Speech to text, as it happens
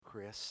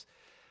Chris.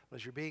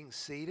 As you're being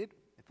seated,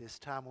 at this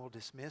time we'll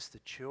dismiss the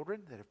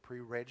children that have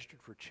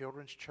pre-registered for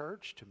Children's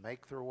Church to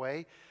make their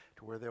way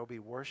to where they'll be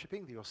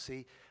worshiping. You'll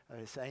see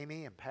Miss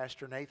Amy and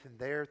Pastor Nathan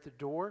there at the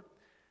door.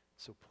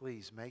 So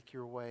please make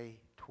your way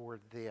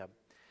toward them.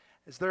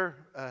 As they're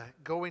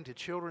going to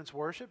children's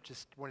worship,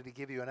 just wanted to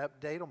give you an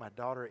update on my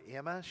daughter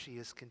Emma. She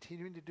is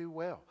continuing to do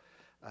well.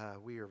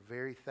 We are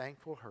very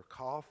thankful. Her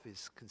cough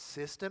is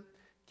consistent,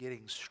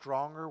 getting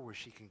stronger where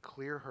she can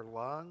clear her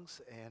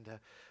lungs. And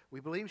we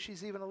believe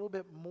she's even a little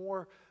bit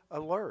more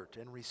alert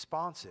and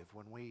responsive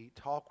when we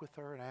talk with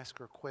her and ask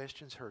her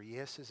questions. Her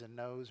yeses and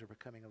nos are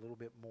becoming a little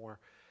bit more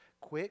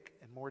quick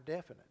and more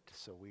definite.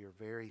 So we are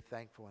very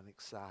thankful and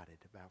excited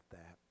about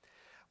that.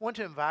 I want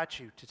to invite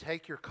you to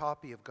take your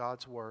copy of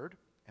God's Word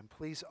and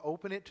please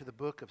open it to the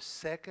book of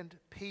 2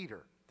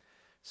 Peter.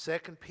 2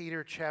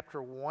 Peter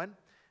chapter 1.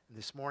 And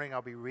this morning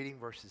I'll be reading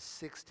verses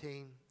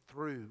 16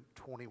 through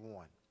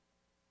 21.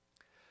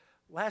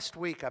 Last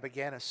week I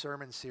began a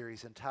sermon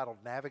series entitled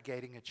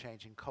Navigating a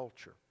Changing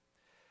Culture.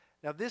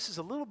 Now this is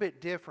a little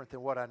bit different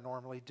than what I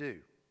normally do.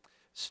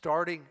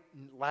 Starting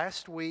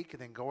last week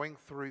and then going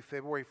through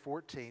February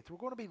 14th, we're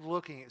going to be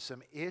looking at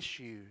some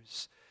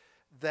issues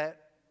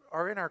that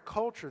are in our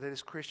culture that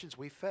as Christians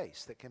we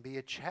face that can be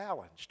a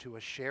challenge to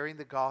us sharing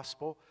the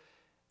gospel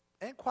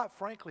and quite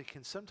frankly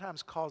can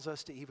sometimes cause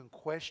us to even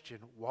question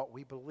what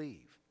we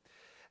believe.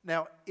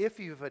 Now, if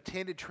you've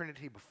attended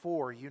Trinity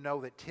before, you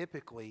know that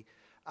typically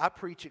I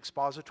preach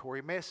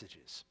expository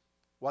messages.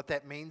 What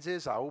that means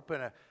is I open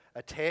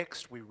a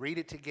text, we read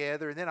it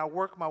together, and then I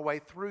work my way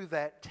through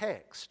that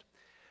text.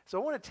 So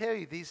I want to tell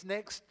you these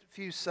next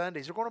few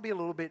Sundays are going to be a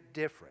little bit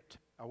different.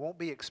 I won't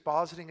be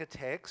expositing a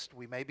text.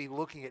 We may be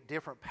looking at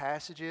different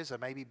passages. I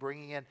may be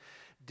bringing in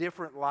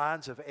different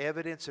lines of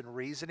evidence and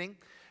reasoning.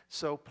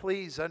 So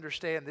please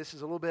understand this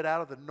is a little bit out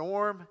of the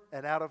norm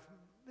and out of,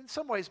 in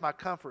some ways, my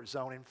comfort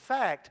zone. In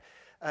fact,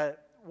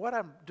 what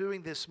I'm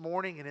doing this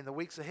morning and in the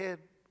weeks ahead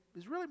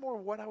is really more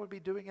what I would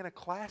be doing in a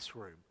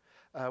classroom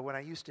when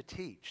I used to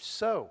teach.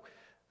 So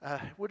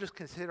we'll just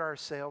consider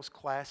ourselves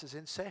classes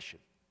in session.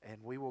 And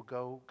we will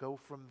go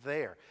from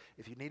there.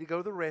 If you need to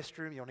go to the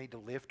restroom, you'll need to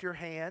lift your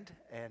hand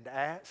and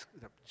ask.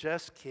 No,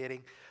 just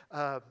kidding.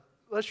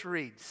 Let's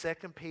read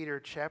 2 Peter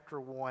chapter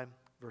 1,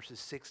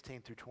 verses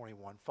 16 through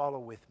 21. Follow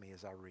with me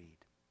as I read.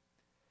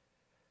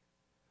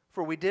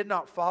 For we did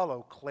not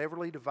follow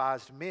cleverly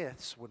devised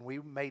myths when we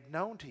made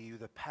known to you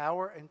the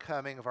power and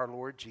coming of our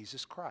Lord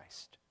Jesus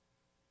Christ.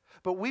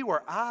 But we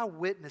were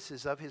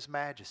eyewitnesses of His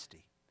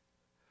majesty.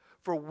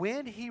 For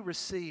when He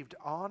received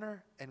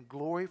honor and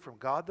glory from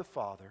God the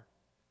Father,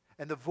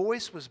 and the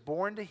voice was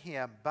borne to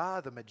Him by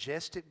the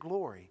majestic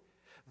glory,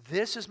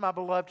 "This is my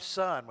beloved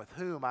Son, with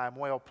whom I am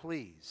well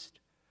pleased,"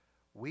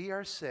 we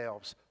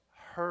ourselves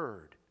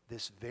heard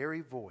this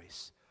very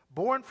voice,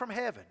 born from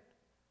heaven,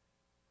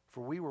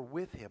 for we were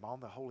with Him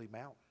on the holy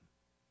mountain.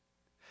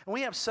 And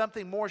we have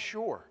something more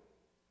sure,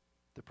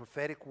 the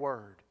prophetic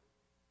word,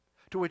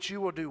 to which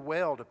you will do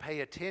well to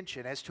pay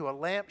attention as to a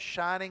lamp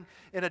shining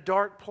in a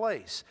dark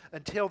place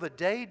until the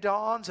day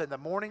dawns and the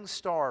morning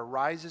star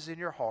rises in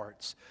your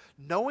hearts,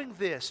 knowing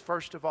this,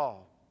 first of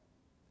all,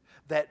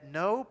 that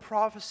no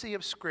prophecy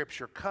of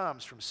Scripture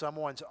comes from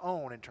someone's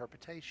own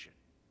interpretation.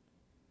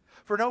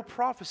 For no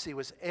prophecy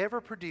was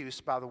ever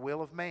produced by the will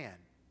of man,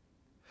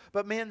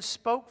 but men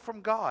spoke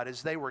from God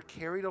as they were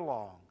carried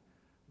along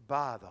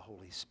by the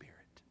Holy Spirit.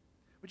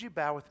 Would you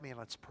bow with me and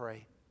let's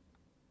pray?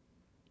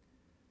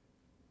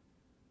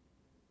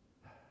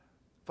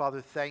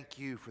 Father, thank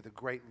you for the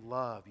great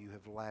love you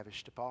have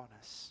lavished upon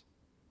us.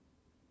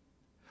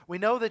 We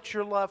know that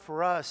your love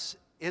for us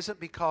isn't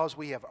because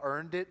we have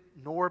earned it,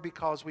 nor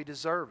because we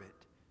deserve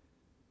it.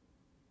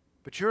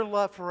 But your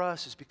love for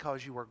us is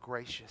because you are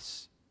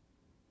gracious.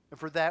 And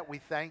for that we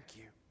thank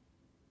you.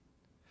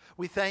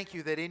 We thank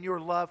you that in your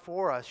love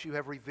for us you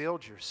have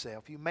revealed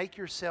yourself. You make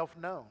yourself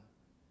known.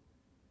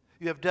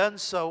 You have done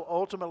so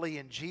ultimately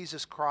in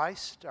Jesus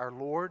Christ, our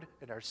Lord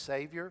and our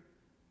Savior.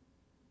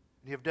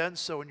 And you have done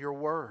so in your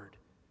word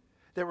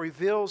that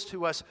reveals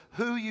to us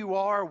who you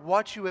are,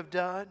 what you have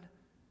done,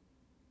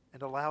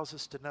 and allows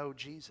us to know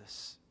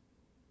Jesus.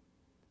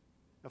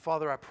 Now,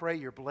 Father, I pray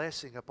your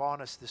blessing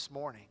upon us this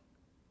morning.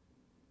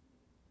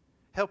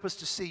 Help us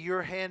to see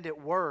your hand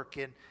at work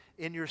in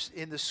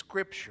the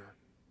Scripture.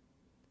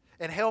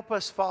 And help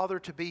us, Father,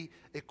 to be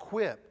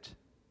equipped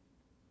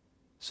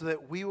so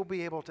that we will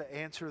be able to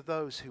answer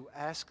those who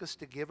ask us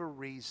to give a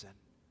reason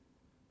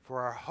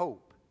for our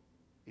hope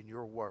in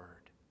your word.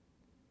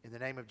 In the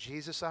name of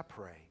Jesus, I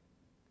pray.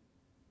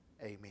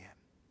 Amen.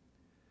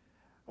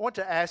 I want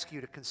to ask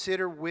you to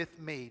consider with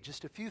me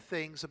just a few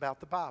things about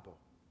the Bible.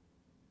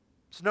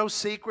 It's no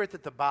secret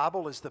that the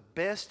Bible is the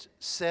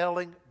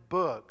best-selling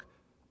book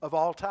of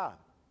all time.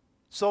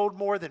 Sold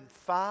more than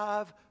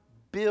 5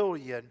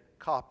 billion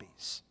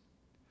copies.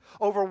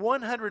 Over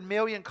 100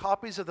 million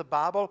copies of the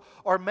Bible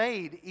are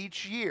made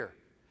each year.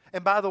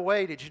 And by the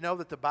way, did you know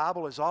that the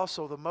Bible is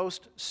also the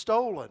most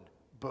stolen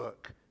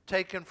book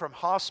taken from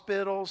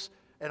hospitals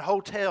and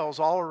hotels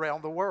all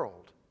around the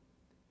world?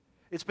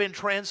 It's been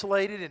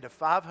translated into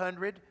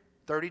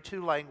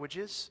 532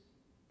 languages.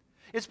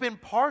 It's been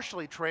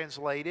partially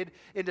translated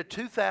into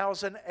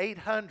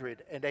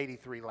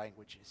 2,883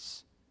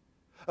 languages.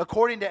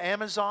 According to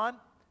Amazon,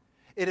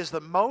 it is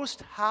the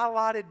most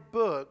highlighted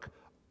book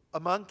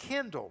among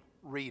Kindle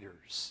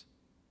readers.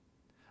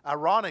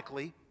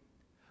 Ironically,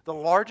 the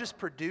largest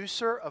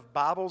producer of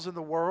Bibles in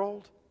the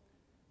world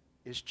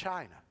is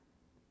China,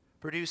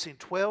 producing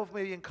 12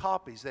 million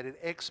copies that it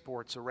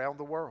exports around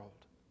the world.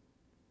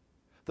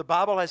 The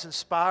Bible has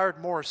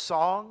inspired more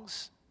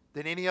songs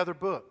than any other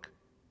book.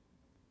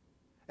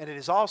 And it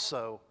is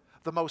also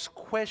the most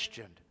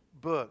questioned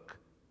book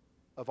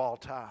of all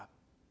time.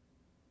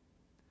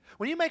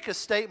 When you make a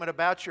statement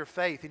about your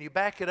faith and you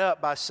back it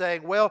up by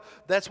saying, well,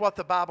 that's what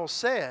the Bible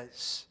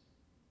says,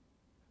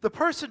 the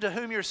person to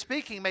whom you're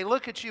speaking may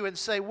look at you and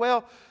say,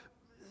 well,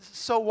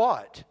 so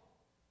what?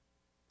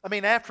 I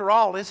mean, after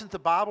all, isn't the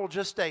Bible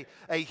just a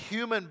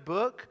human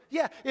book?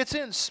 Yeah, it's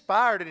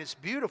inspired and it's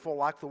beautiful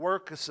like the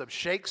works of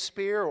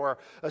Shakespeare or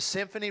a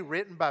symphony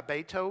written by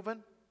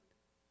Beethoven.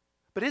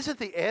 But isn't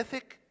the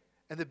ethic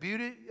and the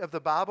beauty of the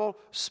Bible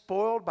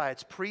spoiled by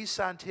its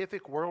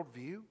pre-scientific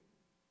worldview?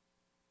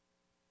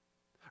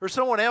 Or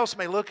someone else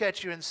may look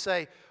at you and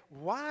say,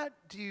 why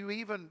do you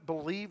even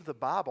believe the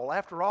Bible?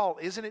 After all,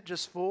 isn't it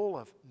just full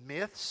of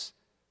myths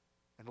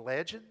and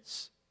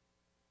legends?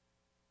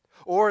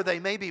 Or they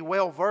may be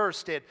well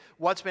versed in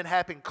what's been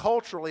happening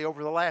culturally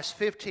over the last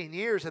 15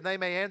 years, and they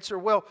may answer,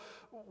 well,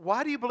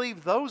 why do you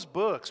believe those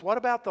books? What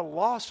about the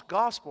lost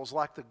Gospels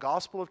like the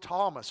Gospel of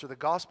Thomas or the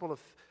Gospel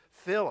of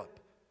Philip?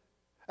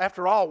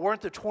 After all,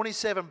 weren't the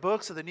 27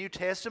 books of the New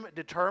Testament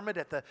determined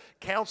at the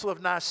Council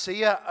of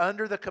Nicaea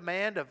under the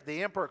command of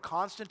the Emperor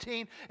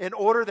Constantine in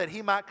order that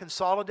he might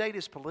consolidate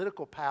his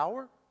political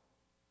power?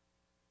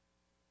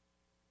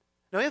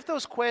 Now, if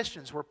those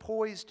questions were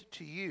posed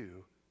to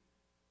you,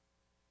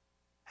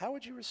 how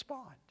would you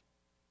respond?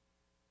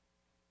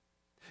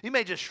 You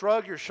may just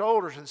shrug your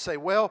shoulders and say,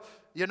 well,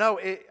 you know,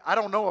 I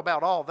don't know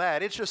about all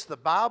that. It's just the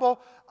Bible.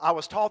 I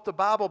was taught the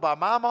Bible by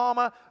my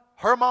mama.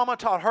 Her mama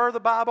taught her the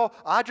Bible.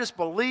 I just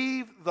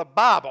believe the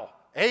Bible.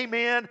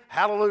 Amen.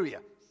 Hallelujah.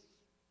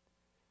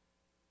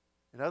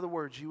 In other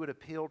words, you would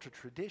appeal to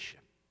tradition.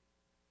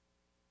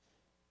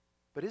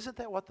 But isn't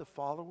that what the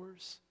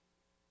followers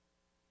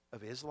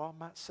of Islam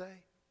might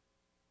say?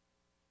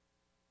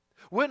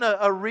 Wouldn't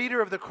a reader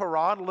of the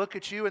Quran look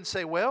at you and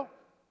say, well,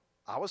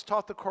 I was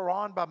taught the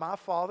Quran by my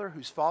father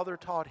whose father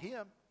taught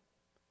him?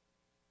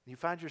 You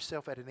find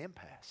yourself at an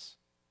impasse.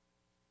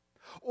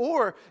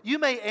 Or you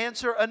may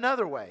answer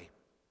another way.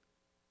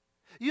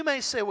 You may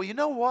say, well, you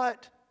know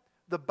what?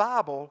 The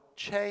Bible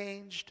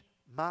changed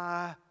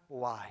my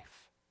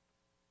life.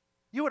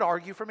 You would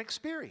argue from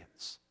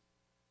experience.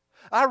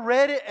 I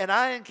read it and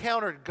I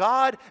encountered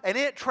God and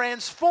it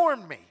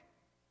transformed me.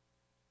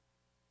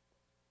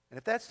 And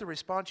if that's the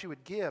response you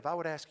would give, I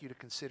would ask you to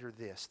consider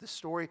this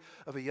story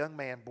of a young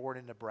man born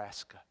in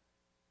Nebraska.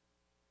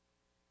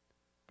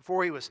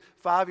 Before he was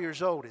 5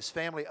 years old, his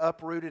family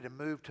uprooted and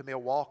moved to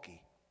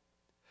Milwaukee.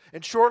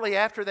 And shortly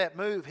after that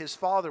move, his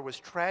father was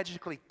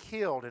tragically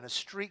killed in a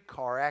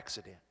streetcar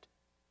accident.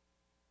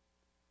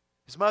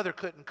 His mother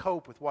couldn't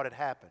cope with what had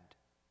happened.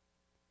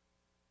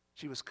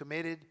 She was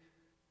committed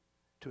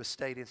to a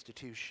state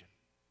institution.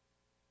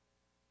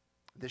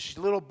 This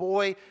little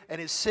boy and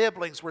his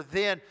siblings were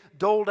then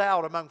doled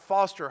out among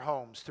foster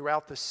homes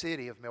throughout the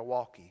city of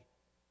Milwaukee.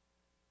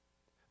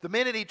 The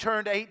minute he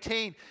turned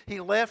 18, he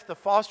left the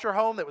foster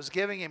home that was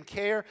giving him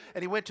care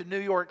and he went to New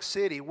York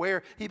City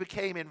where he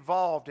became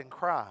involved in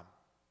crime,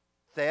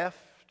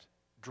 theft,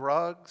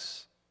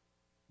 drugs,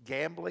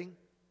 gambling,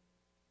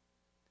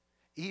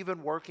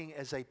 even working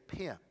as a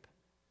pimp.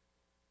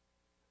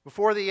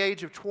 Before the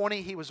age of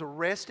 20, he was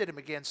arrested and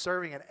began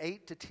serving an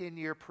 8 to 10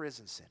 year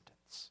prison sentence.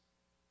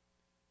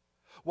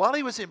 While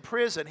he was in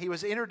prison, he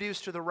was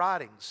introduced to the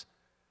writings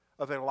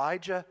of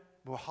Elijah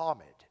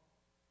Muhammad,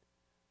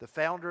 the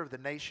founder of the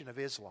Nation of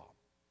Islam.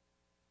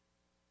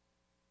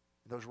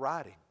 Those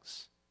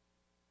writings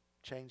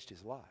changed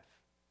his life.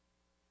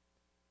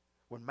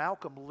 When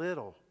Malcolm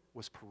Little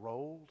was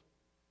paroled,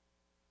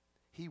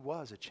 he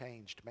was a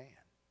changed man.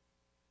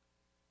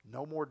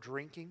 No more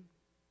drinking.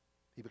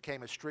 He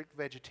became a strict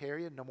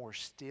vegetarian. No more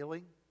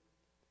stealing.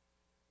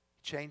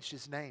 He changed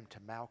his name to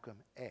Malcolm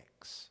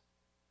X.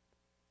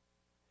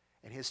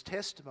 And his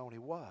testimony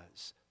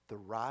was, the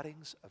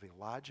writings of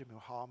Elijah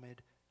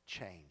Muhammad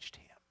changed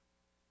him.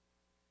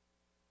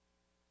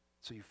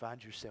 So you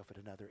find yourself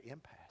at another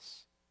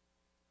impasse.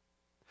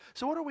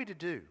 So what are we to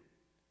do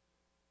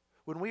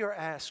when we are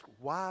asked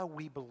why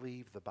we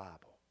believe the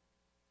Bible?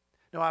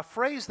 Now, I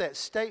phrase that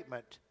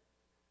statement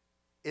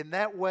in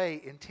that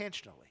way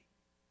intentionally.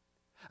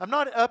 I'm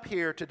not up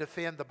here to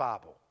defend the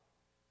Bible.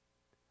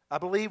 I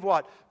believe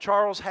what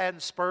Charles Haddon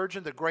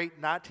Spurgeon, the great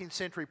 19th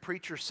century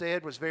preacher,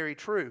 said was very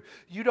true.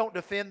 You don't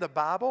defend the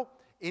Bible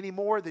any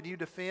more than you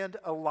defend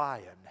a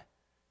lion.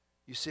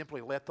 You simply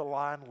let the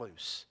lion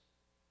loose.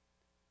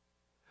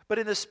 But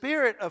in the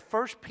spirit of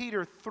 1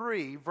 Peter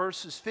 3,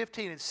 verses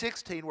 15 and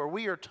 16, where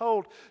we are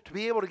told to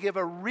be able to give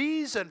a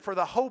reason for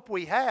the hope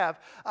we have,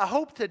 I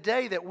hope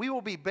today that we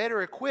will be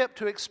better equipped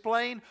to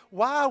explain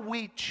why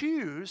we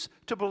choose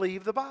to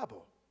believe the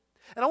Bible.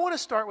 And I want to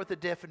start with the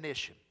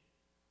definition.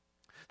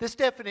 This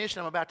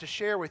definition I'm about to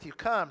share with you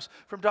comes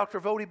from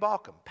Dr. Voddie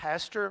Baucham,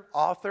 pastor,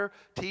 author,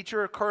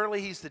 teacher. Currently,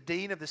 he's the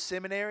dean of the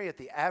seminary at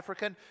the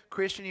African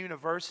Christian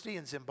University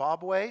in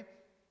Zimbabwe.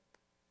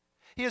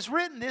 He has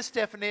written this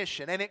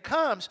definition, and it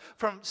comes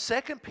from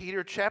 2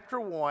 Peter chapter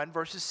 1,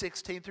 verses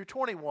 16 through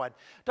 21.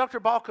 Dr.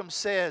 Baucham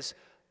says,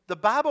 the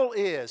Bible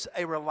is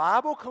a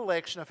reliable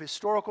collection of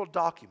historical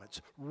documents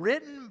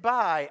written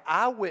by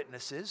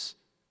eyewitnesses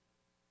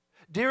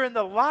during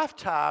the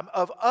lifetime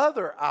of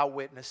other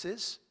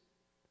eyewitnesses,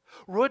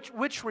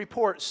 which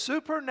report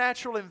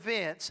supernatural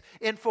events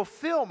in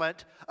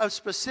fulfillment of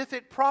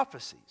specific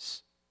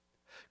prophecies,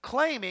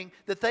 claiming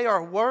that they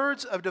are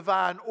words of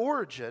divine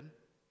origin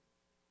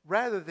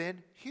rather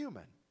than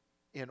human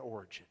in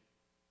origin.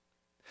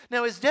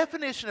 Now, his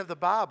definition of the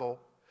Bible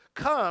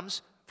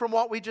comes from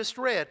what we just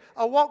read.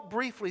 I'll walk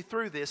briefly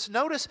through this.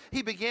 Notice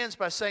he begins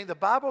by saying the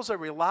Bible is a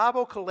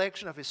reliable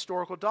collection of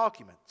historical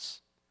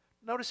documents.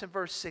 Notice in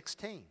verse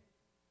 16.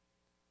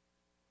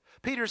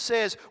 Peter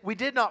says, we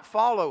did not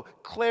follow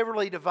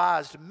cleverly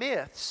devised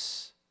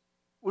myths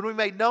when we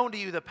made known to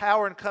you the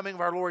power and coming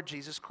of our Lord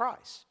Jesus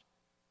Christ.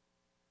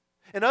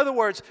 In other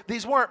words,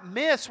 these weren't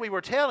myths we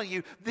were telling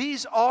you.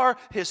 These are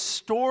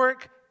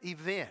historic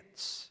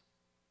events.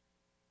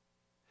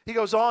 He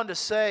goes on to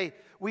say,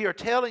 we are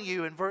telling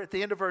you at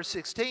the end of verse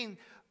 16,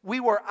 we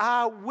were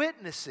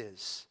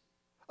eyewitnesses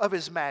of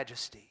His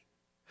majesty.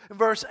 In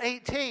verse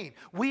 18,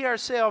 we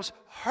ourselves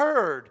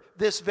heard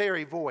this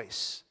very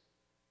voice.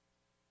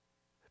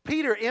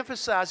 Peter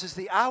emphasizes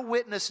the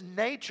eyewitness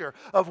nature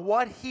of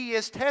what he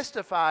is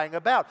testifying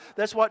about.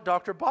 That's what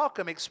Dr.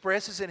 Baucham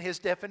expresses in his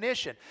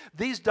definition.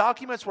 These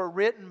documents were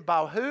written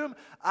by whom?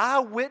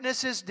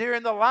 Eyewitnesses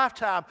during the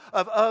lifetime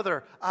of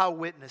other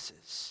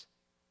eyewitnesses.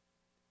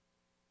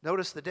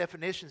 Notice the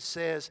definition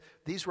says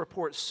these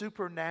report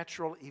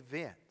supernatural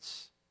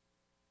events.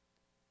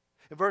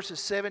 In verses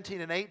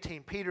 17 and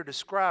 18, Peter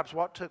describes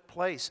what took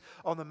place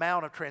on the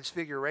Mount of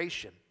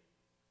Transfiguration,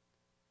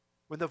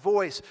 when the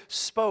voice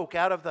spoke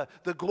out of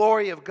the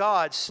glory of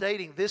God,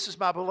 stating, this is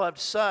my beloved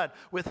Son,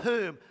 with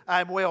whom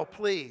I am well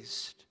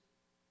pleased.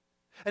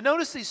 And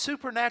notice these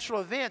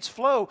supernatural events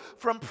flow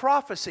from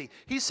prophecy.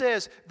 He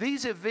says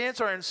these events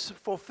are in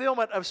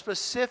fulfillment of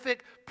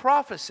specific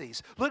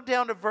prophecies. Look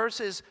down to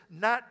verses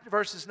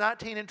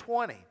 19 and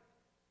 20.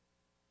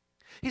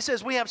 He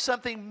says we have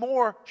something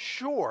more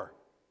sure.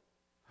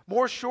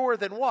 More sure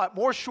than what?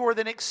 More sure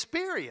than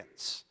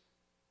experience.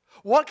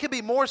 What can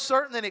be more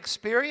certain than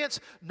experience?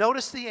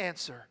 Notice the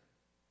answer.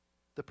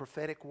 The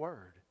prophetic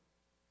word.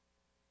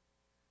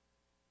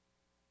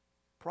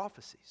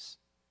 Prophecies.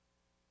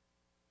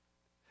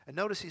 And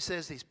notice he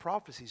says these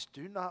prophecies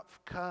do not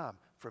come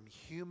from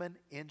human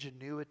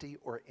ingenuity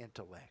or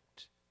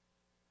intellect.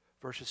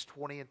 Verses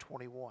 20 and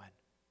 21.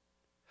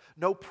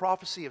 No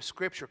prophecy of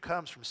Scripture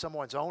comes from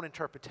someone's own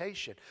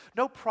interpretation.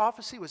 No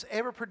prophecy was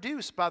ever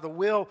produced by the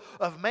will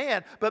of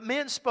man, but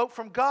men spoke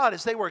from God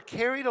as they were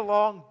carried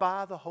along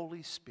by the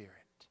Holy Spirit.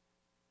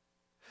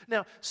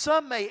 Now,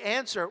 some may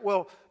answer,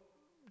 well,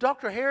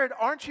 Dr. Herod,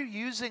 aren't you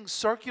using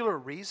circular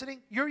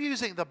reasoning? You're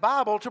using the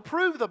Bible to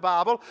prove the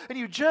Bible, and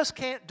you just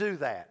can't do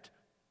that.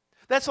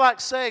 That's like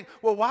saying,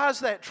 well, why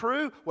is that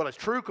true? Well, it's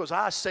true because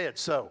I said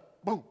so.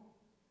 Boom.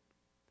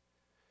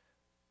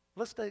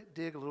 Let's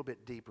dig a little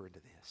bit deeper into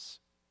this.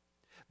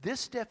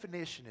 This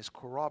definition is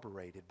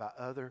corroborated by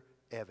other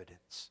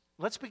evidence.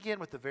 Let's begin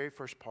with the very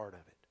first part of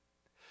it.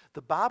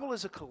 The Bible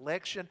is a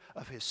collection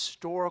of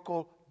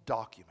historical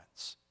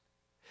documents.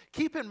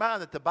 Keep in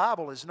mind that the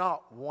Bible is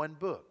not one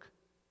book.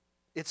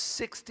 It's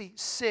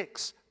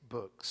 66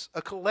 books,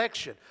 a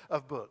collection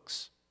of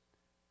books.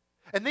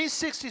 And these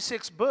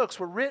 66 books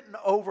were written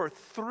over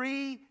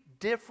 3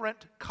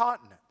 different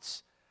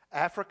continents: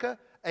 Africa,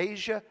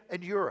 Asia,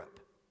 and Europe.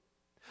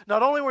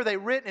 Not only were they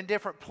written in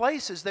different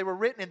places, they were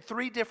written in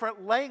 3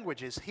 different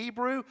languages: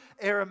 Hebrew,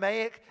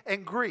 Aramaic,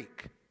 and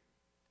Greek.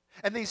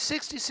 And these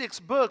 66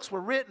 books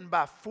were written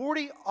by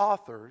 40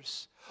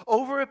 authors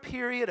over a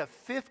period of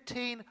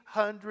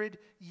 1,500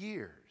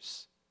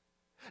 years.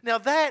 Now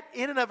that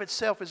in and of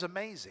itself is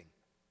amazing.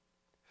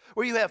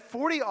 Where you have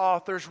 40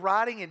 authors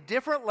writing in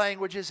different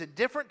languages, in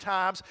different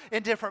times,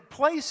 in different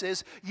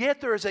places, yet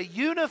there is a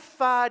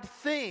unified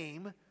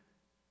theme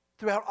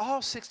throughout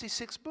all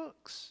 66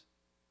 books.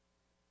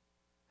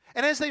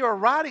 And as they are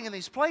writing in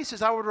these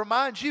places, I would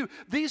remind you,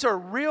 these are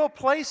real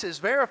places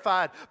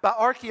verified by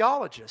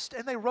archaeologists,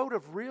 and they wrote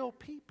of real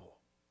people.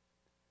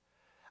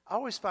 I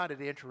always find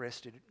it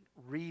interesting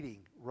reading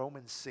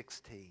Romans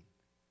 16.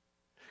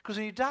 Because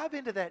when you dive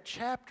into that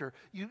chapter,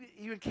 you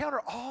encounter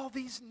all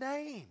these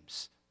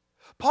names.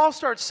 Paul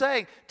starts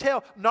saying,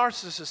 tell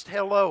Narcissus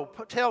hello,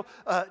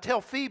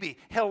 tell Phoebe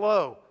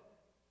hello.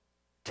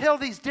 tell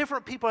these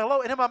different people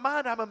hello. And in my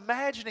mind, I'm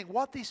imagining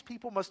what these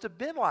people must have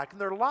been like in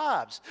their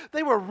lives.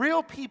 They were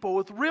real people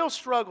with real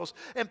struggles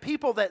and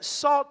people that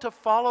sought to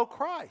follow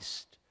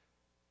Christ.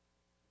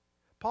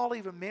 Paul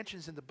even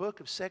mentions in the book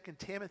of 2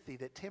 Timothy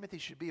that Timothy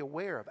should be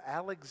aware of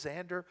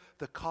Alexander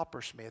the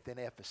coppersmith in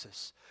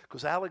Ephesus,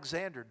 because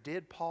Alexander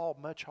did Paul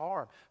much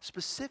harm.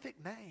 Specific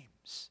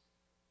names.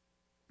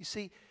 You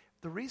see,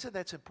 the reason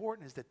that's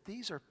important is that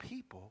these are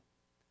people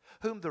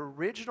whom the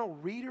original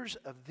readers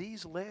of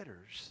these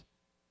letters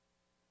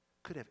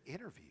could have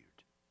interviewed,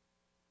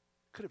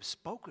 could have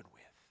spoken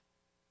with.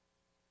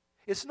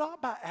 It's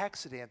not by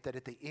accident that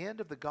at the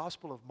end of the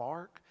Gospel of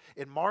Mark,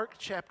 in Mark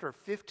chapter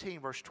 15,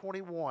 verse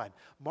 21,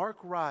 Mark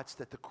writes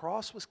that the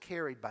cross was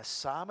carried by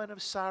Simon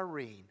of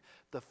Cyrene,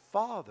 the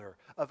father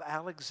of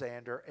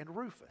Alexander and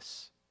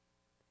Rufus.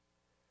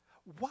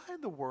 Why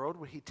in the world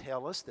would he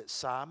tell us that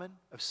Simon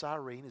of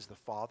Cyrene is the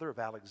father of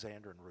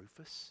Alexander and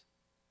Rufus?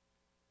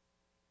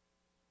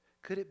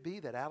 Could it be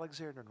that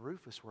Alexander and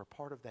Rufus were a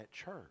part of that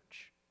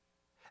church?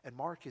 And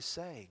Mark is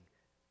saying,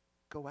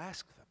 go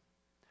ask them.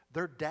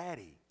 Their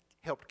daddy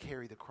helped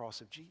carry the cross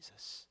of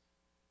Jesus.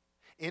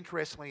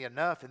 Interestingly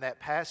enough, in that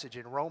passage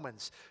in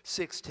Romans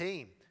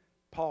 16,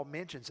 Paul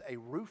mentions a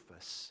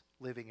Rufus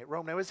living at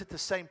Rome. Now, is it the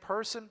same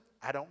person?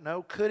 I don't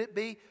know. Could it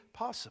be?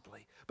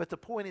 Possibly. But the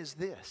point is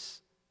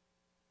this.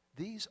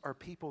 These are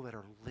people that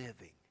are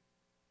living.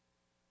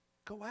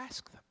 Go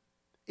ask them.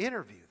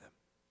 Interview them.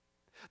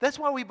 That's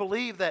why we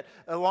believe that,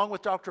 along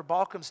with Dr.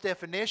 Balcom's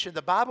definition,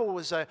 the Bible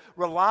was a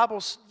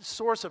reliable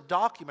source of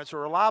documents,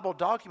 or reliable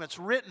documents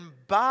written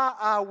by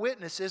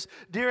eyewitnesses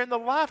during the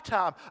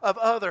lifetime of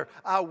other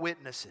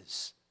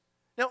eyewitnesses.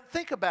 Now,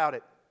 think about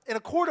it. In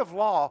a court of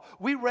law,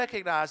 we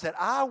recognize that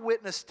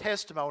eyewitness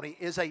testimony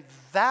is a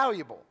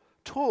valuable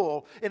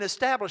tool in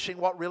establishing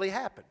what really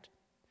happened.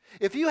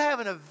 If you have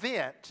an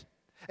event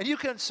and you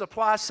can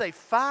supply, say,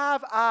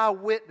 5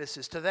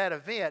 eyewitnesses to that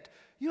event,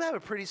 you have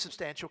a pretty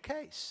substantial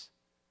case.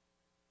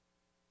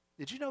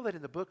 Did you know that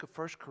in the book of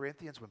 1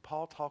 Corinthians, when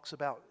Paul talks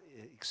about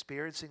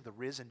experiencing the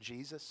risen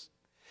Jesus,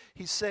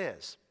 he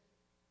says,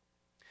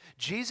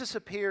 Jesus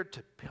appeared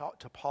to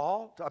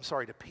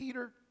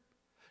Peter,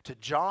 to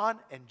John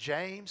and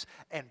James,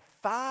 and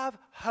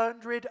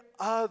 500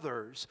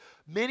 others,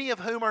 many of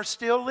whom are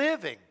still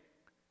living.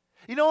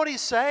 You know what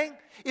he's saying?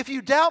 If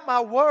you doubt my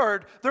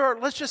word, there are,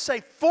 let's just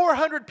say,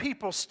 400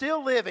 people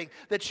still living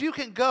that you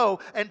can go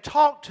and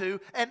talk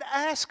to and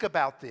ask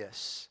about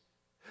this.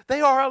 They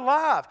are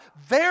alive.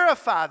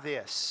 Verify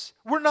this.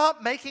 We're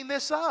not making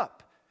this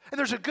up. And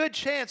there's a good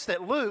chance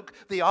that Luke,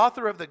 the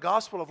author of the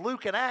Gospel of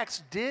Luke and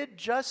Acts, did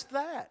just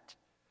that.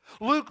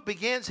 Luke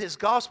begins his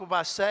gospel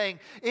by saying,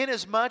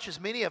 inasmuch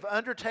as many have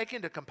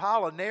undertaken to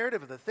compile a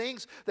narrative of the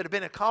things that have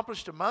been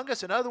accomplished among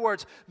us. In other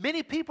words,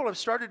 many people have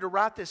started to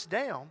write this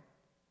down.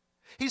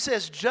 He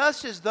says,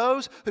 just as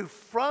those who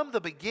from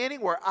the beginning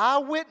were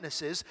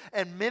eyewitnesses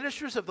and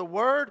ministers of the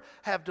word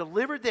have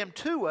delivered them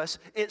to us,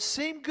 it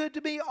seemed good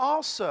to me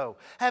also,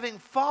 having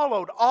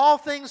followed all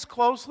things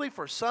closely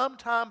for some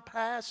time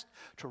past,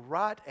 to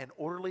write an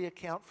orderly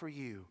account for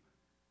you,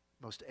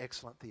 most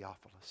excellent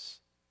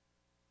Theophilus.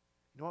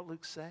 You know what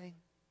Luke's saying?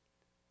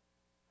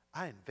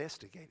 I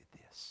investigated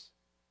this.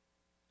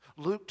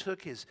 Luke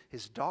took his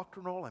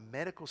doctrinal and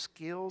medical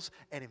skills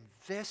and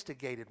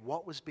investigated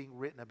what was being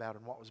written about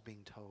and what was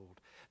being told.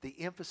 The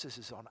emphasis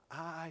is on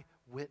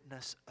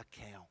eyewitness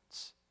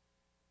accounts.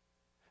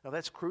 Now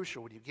that's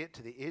crucial when you get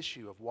to the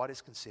issue of what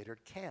is considered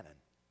canon.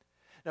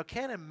 Now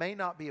canon may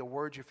not be a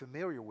word you're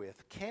familiar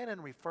with.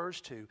 Canon refers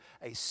to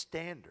a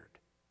standard,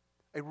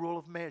 a rule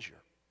of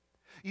measure.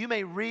 You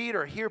may read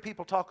or hear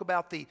people talk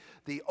about the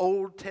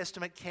Old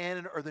Testament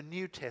canon or the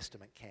New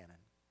Testament canon.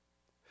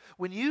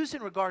 When used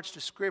in regards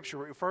to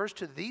Scripture, it refers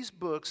to these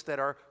books that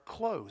are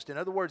closed. In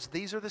other words,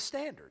 these are the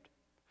standard.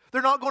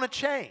 They're not going to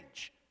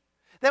change.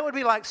 That would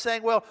be like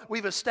saying, well,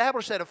 we've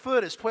established that a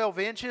foot is 12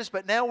 inches,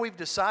 but now we've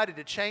decided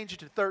to change it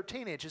to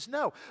 13 inches.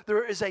 No,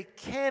 there is a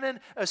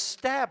canon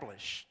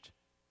established,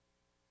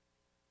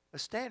 a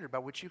standard by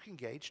which you can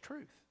gauge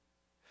truth.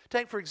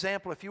 Take, for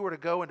example, if you were to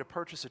go and to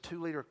purchase a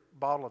 2-liter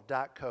bottle of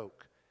Diet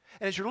Coke.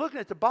 And as you're looking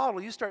at the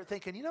bottle, you start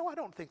thinking, I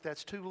don't think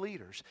that's 2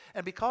 liters.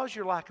 And because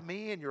you're like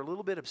me and you're a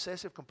little bit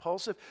obsessive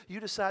compulsive, you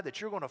decide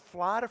that you're going to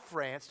fly to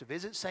France, to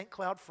visit St.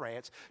 Cloud,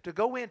 France, to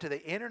go into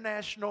the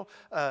International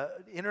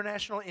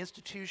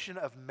Institution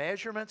of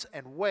Measurements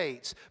and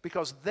Weights,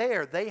 because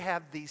there they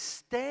have the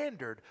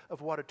standard of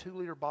what a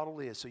 2-liter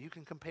bottle is. So you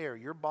can compare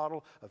your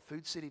bottle of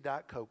Food City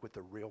Diet Coke with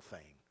the real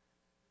thing.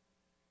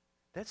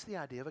 That's the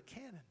idea of a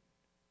canon.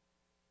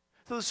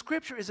 So the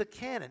Scripture is a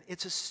canon.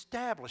 It's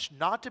established,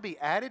 not to be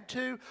added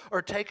to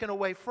or taken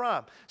away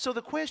from. So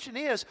the question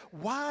is,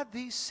 why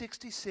these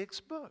 66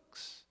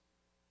 books?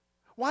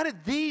 Why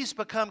did these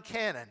become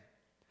canon?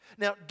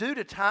 Now, due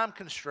to time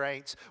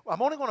constraints,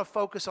 I'm only going to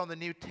focus on the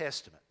New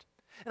Testament.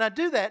 And I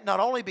do that not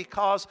only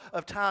because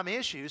of time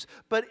issues,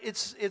 but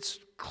it's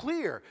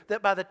clear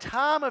that by the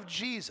time of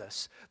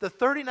Jesus, the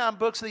 39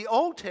 books of the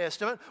Old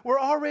Testament were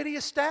already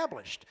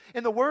established.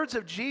 In the words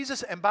of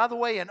Jesus, and by the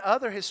way, in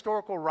other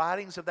historical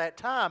writings of that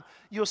time,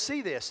 you'll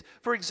see this.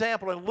 For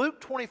example, in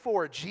Luke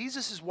 24,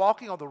 Jesus is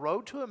walking on the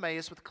road to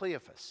Emmaus with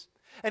Cleophas.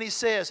 And he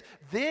says,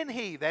 "Then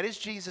he," that is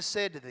Jesus,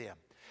 "said to them,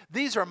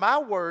 'These are my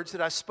words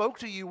that I spoke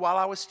to you while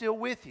I was still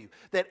with you,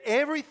 that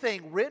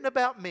everything written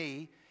about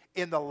me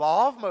in the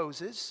law of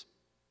Moses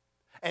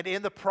and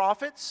in the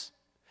prophets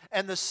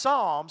and the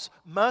Psalms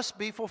must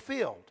be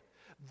fulfilled.'"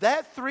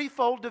 That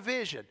threefold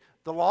division,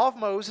 the law of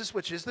Moses,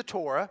 which is the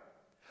Torah,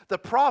 the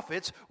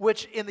prophets,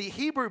 which in the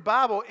Hebrew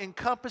Bible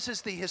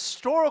encompasses the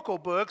historical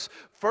books,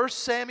 1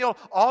 Samuel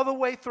all the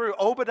way through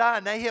Obadiah,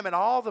 Nahum, and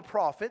all the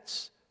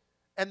prophets,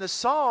 and the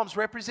Psalms,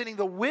 representing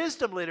the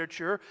wisdom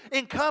literature,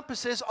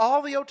 encompasses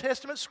all the Old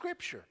Testament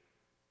Scripture.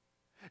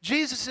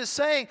 Jesus is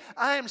saying,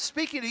 I am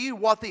speaking to you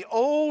what the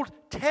Old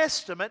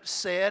Testament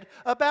said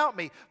about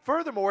me.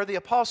 Furthermore, the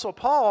Apostle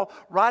Paul,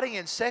 writing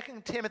in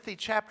 2 Timothy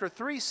chapter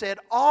 3, said,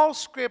 "All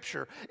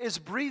Scripture is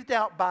breathed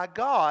out by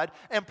God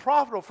and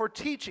profitable for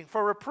teaching,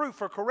 for reproof,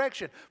 for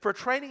correction, for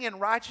training in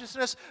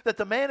righteousness, that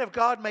the man of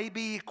God may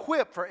be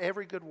equipped for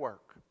every good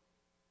work."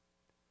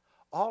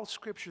 All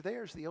Scripture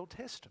there is the Old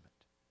Testament.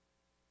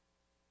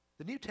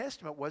 The New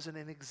Testament wasn't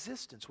in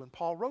existence when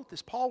Paul wrote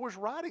this. Paul was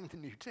writing the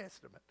New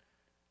Testament.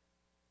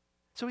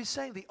 So he's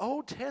saying the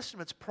Old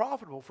Testament's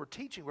profitable for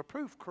teaching,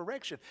 reproof,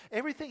 correction.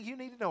 Everything you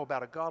need to know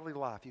about a godly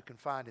life you can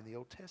find in the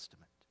Old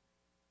Testament.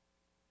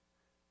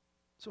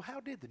 So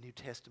how did the New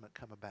Testament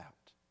come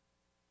about?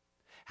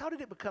 How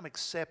did it become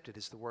accepted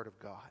as the Word of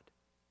God?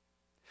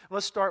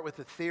 Let's start with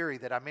the theory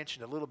that I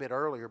mentioned a little bit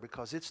earlier,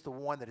 because it's the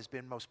one that has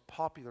been most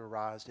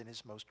popularized and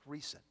is most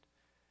recent.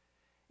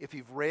 If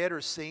you've read or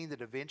seen the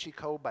Da Vinci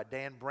Code by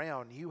Dan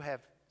Brown, you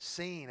have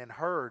seen and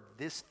heard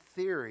this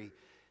theory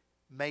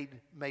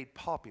made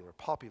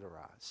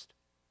popularized.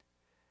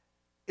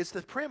 It's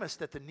the premise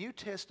that the New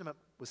Testament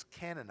was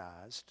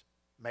canonized,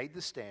 made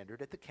the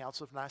standard, at the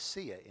Council of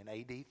Nicaea in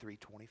AD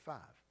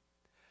 325.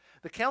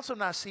 The Council of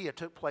Nicaea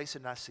took place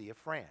in Nicaea,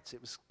 France.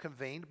 It was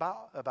convened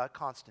by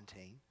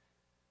Constantine.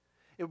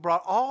 It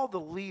brought all the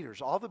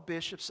leaders, all the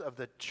bishops of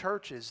the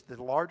churches,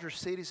 the larger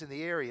cities in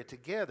the area,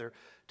 together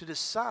to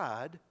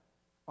decide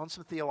on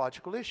some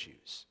theological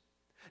issues.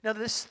 Now,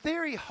 this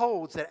theory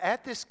holds that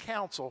at this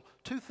council,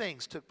 two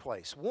things took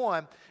place.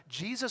 One,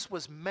 Jesus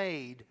was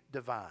made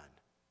divine.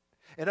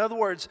 In other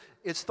words,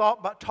 it's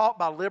taught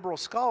by liberal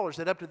scholars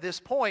that up to this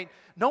point,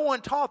 no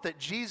one taught that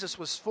Jesus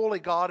was fully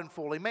God and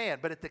fully man.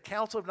 But at the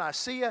Council of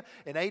Nicaea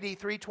in AD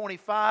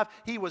 325,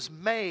 he was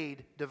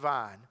made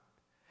divine.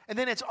 And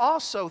then it's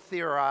also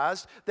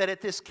theorized that at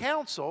this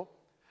council,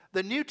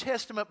 the New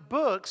Testament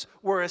books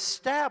were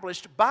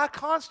established by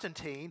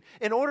Constantine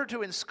in order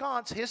to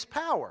ensconce his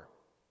power.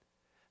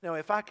 Now,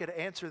 if I could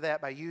answer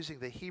that by using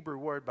the Hebrew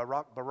word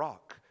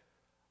barak,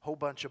 whole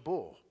bunch of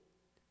bull.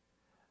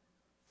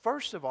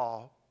 First of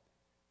all,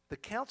 the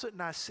Council at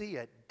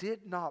Nicaea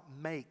did not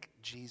make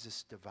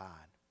Jesus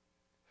divine.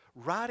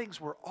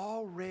 Writings were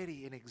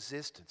already in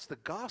existence, the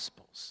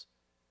Gospels,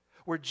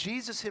 where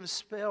Jesus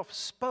himself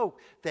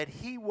spoke that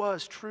he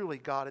was truly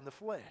God in the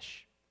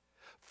flesh.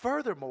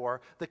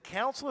 Furthermore, the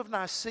Council of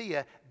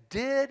Nicaea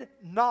did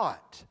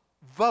not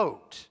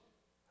vote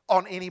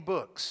on any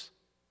books,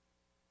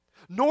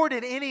 nor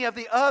did any of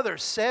the other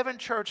 7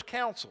 church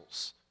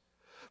councils.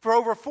 For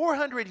over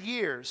 400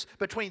 years,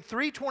 between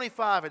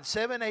 325 and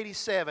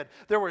 787,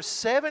 there were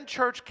 7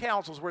 church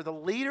councils where the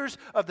leaders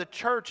of the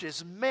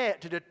churches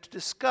met to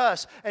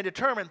discuss and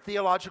determine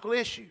theological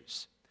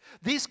issues.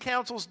 These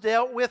councils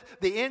dealt with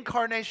the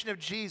incarnation of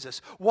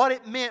Jesus, what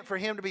it meant for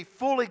him to be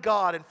fully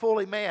God and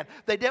fully man.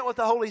 They dealt with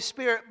the Holy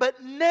Spirit,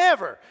 but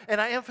never, and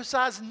I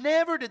emphasize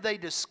never, did they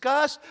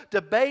discuss,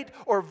 debate,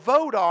 or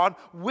vote on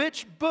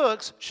which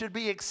books should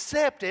be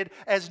accepted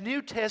as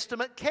New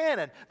Testament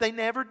canon. They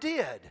never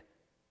did,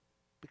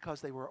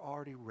 because they were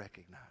already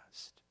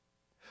recognized.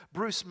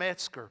 Bruce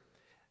Metzger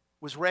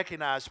was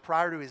recognized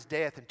prior to his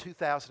death in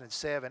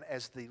 2007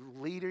 as the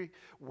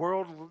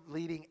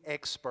world-leading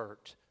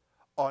expert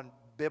on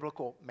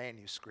biblical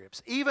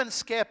manuscripts. Even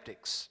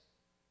skeptics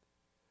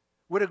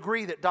would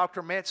agree that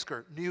Dr.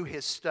 Metzger knew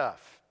his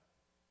stuff.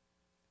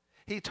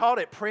 He taught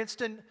at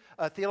Princeton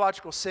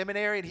Theological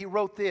Seminary, and he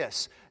wrote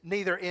this: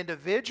 "Neither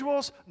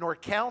individuals nor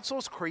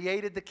councils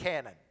created the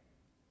canon.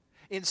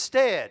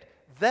 Instead,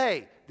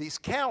 these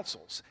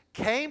councils,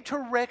 came to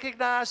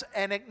recognize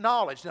and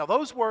acknowledge." Now,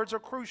 those words are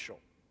crucial.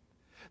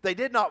 They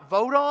did not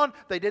vote on,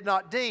 they did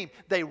not deem.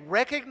 They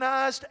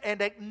recognized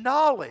and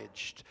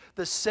acknowledged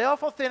the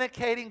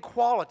self-authenticating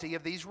quality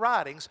of these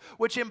writings,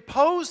 which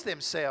imposed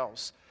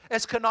themselves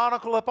as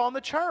canonical upon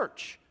the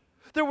church.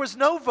 There was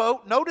no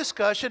vote, no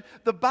discussion.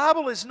 The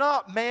Bible is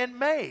not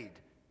man-made.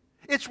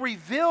 It's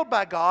revealed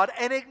by God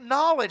and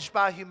acknowledged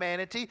by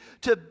humanity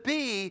to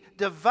be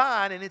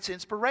divine in its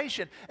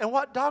inspiration. And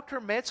what Dr.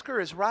 Metzger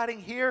is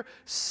writing here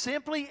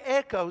simply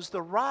echoes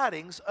the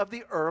writings of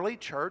the early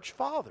church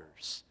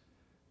fathers.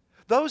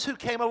 Those who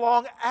came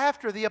along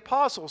after the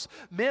apostles,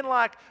 men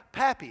like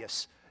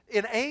Papias,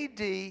 in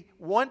AD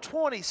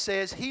 120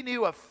 says he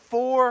knew of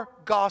 4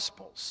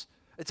 Gospels.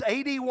 It's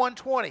AD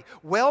 120,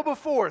 well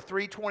before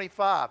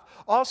 325.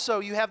 Also,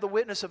 you have the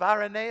witness of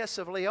Irenaeus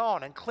of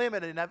Lyon and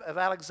Clement of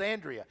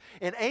Alexandria.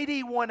 In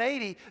AD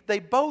 180, they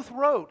both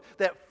wrote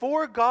that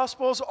 4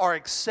 Gospels are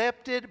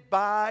accepted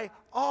by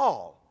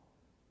all.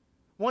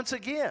 Once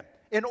again,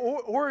 in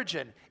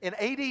Origen, in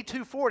AD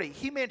 240,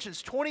 he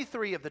mentions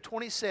 23 of the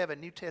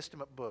 27 New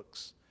Testament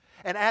books.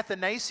 And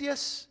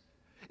Athanasius,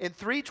 in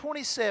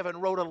 327,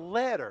 wrote a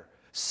letter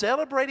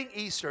celebrating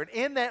Easter. And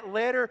in that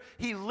letter,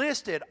 he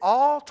listed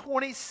all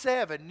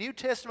 27 New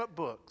Testament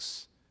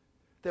books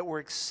that were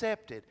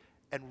accepted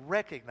and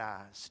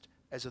recognized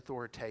as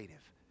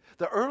authoritative.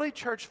 The early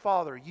church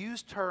father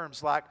used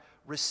terms like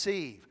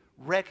receive,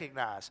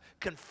 recognize,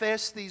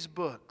 confess these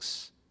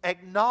books,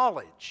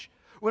 acknowledge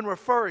when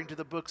referring to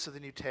the books of the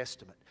New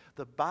Testament.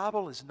 The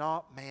Bible is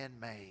not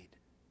man-made.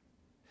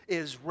 It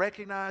is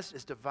recognized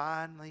as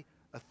divinely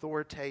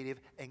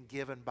authoritative and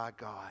given by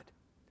God.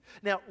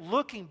 Now,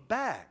 looking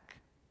back,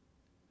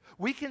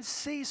 we can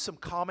see some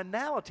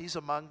commonalities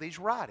among these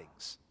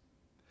writings.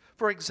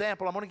 For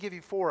example, I'm going to give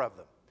you 4 of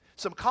them.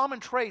 Some common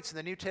traits in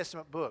the New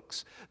Testament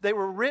books. They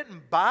were written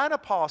by an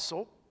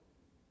apostle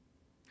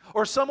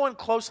or someone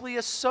closely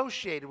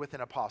associated with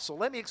an apostle.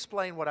 Let me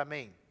explain what I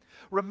mean.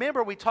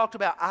 Remember, we talked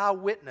about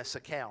eyewitness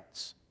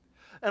accounts.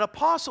 An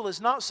apostle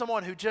is not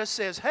someone who just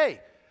says,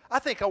 hey, I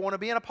think I want to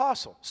be an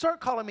apostle. Start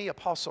calling me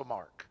Apostle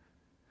Mark.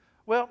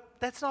 Well,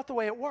 that's not the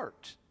way it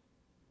worked.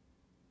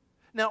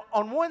 Now,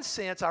 on one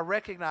sense, I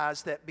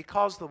recognize that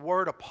because the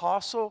word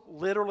apostle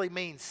literally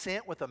means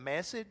sent with a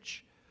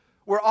message,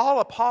 we're all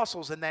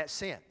apostles in that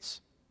sense.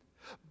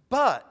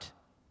 But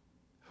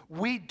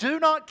we do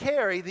not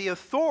carry the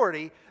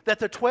authority that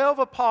the 12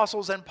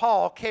 apostles and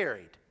Paul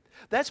carried.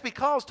 That's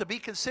because to be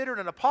considered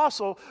an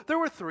apostle, there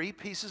were 3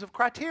 pieces of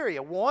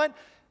criteria. 1,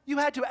 you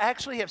had to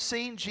actually have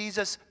seen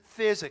Jesus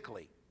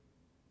physically.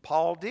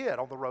 Paul did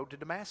on the road to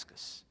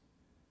Damascus.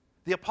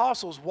 The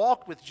apostles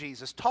walked with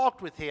Jesus,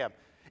 talked with him,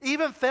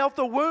 even felt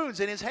the wounds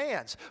in his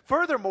hands.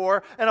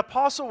 Furthermore, an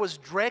apostle was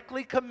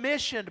directly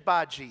commissioned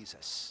by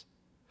Jesus.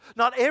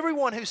 Not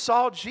everyone who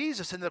saw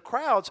Jesus in the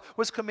crowds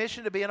was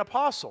commissioned to be an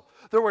apostle.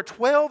 There were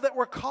 12 that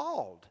were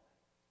called.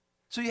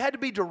 So you had to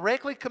be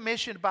directly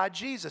commissioned by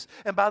Jesus.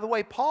 And by the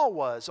way, Paul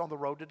was on the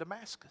road to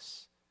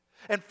Damascus.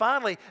 And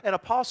finally, an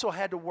apostle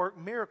had to work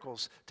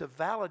miracles to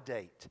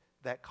validate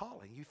that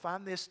calling. You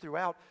find this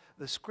throughout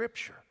the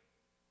Scripture.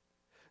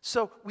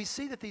 So we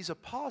see that these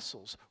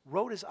apostles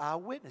wrote as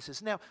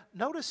eyewitnesses. Now,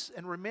 notice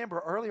and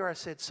remember earlier I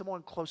said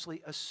someone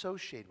closely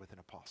associated with an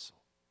apostle.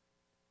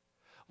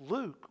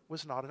 Luke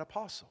was not an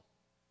apostle,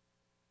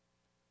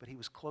 but he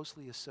was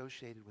closely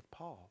associated with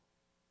Paul.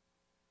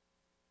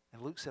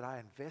 And Luke said, I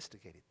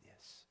investigated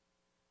this.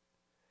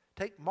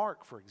 Take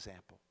Mark, for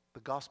example, the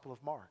Gospel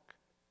of Mark.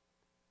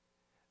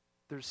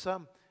 There's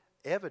some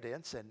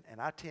evidence,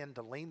 and I tend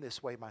to lean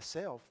this way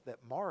myself, that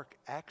Mark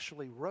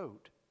actually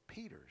wrote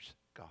Peter's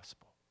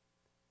Gospel.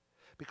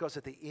 Because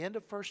at the end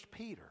of 1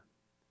 Peter,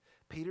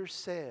 Peter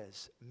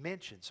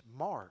mentions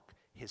Mark,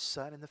 his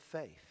son in the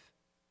faith.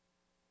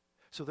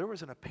 So there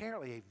was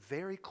apparently a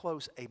very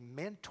close, a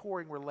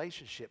mentoring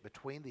relationship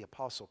between the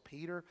Apostle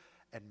Peter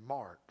and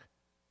Mark.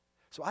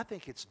 So I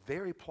think it's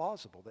very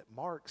plausible that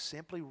Mark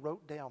simply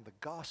wrote down the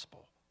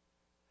gospel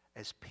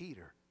as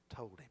Peter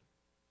told him.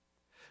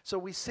 So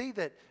we see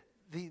that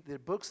the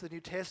books of the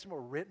New Testament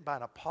were written by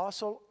an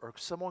apostle or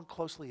someone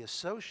closely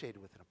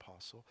associated with an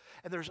apostle.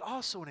 And there's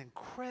also an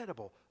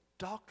incredible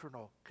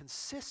doctrinal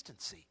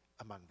consistency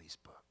among these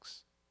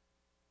books.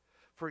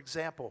 For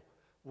example,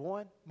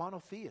 1,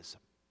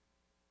 monotheism.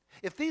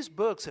 If these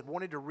books had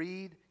wanted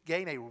to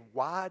gain a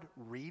wide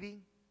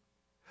reading,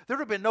 there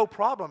would have been no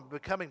problem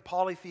becoming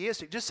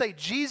polytheistic. Just say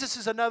Jesus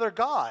is another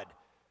God.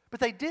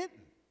 But they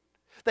didn't.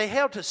 They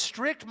held to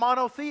strict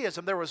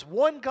monotheism. There was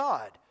one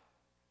God.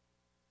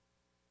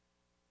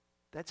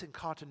 That's in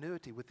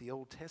continuity with the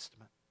Old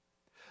Testament.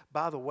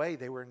 By the way,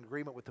 they were in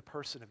agreement with the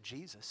person of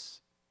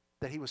Jesus,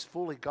 that he was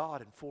fully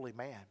God and fully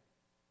man.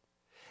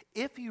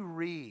 If you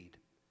read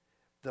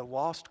the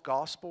lost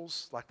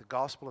Gospels, like the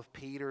Gospel of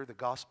Peter, the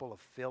Gospel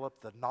of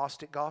Philip, the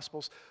Gnostic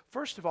Gospels,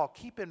 first of all,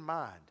 keep in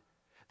mind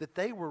that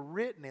they were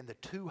written in the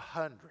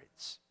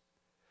 200s.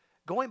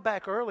 Going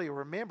back earlier,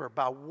 remember,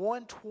 by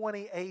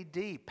 120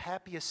 AD,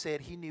 Papias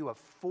said he knew of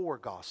 4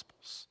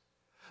 Gospels.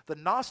 The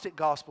Gnostic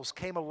Gospels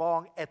came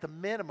along at the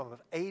minimum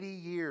of 80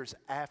 years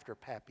after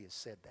Papias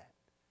said that.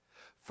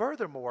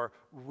 Furthermore,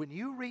 when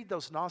you read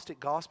those Gnostic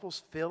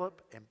Gospels,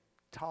 Philip and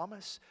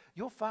Thomas,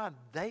 you'll find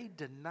they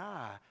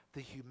deny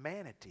the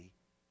humanity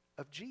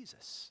of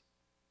Jesus.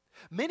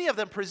 Many of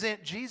them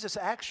present Jesus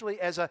actually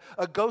as a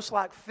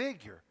ghost-like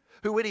figure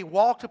who, when he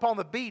walked upon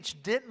the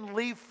beach, didn't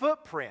leave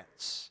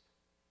footprints.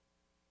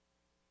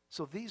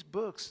 So these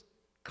books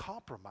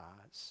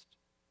compromised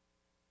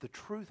the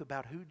truth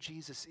about who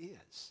Jesus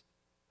is.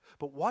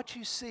 But what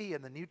you see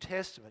in the New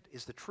Testament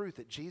is the truth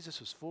that Jesus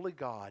was fully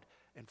God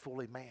and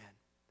fully man.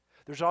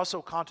 There's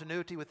also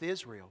continuity with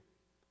Israel.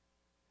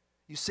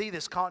 You see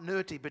this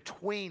continuity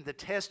between the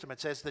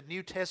testaments as the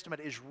New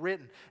Testament is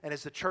written and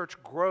as the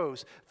church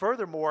grows.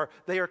 Furthermore,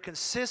 they are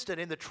consistent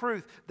in the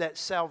truth that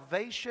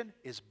salvation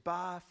is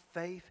by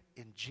faith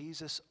in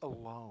Jesus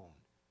alone.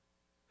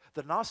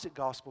 The Gnostic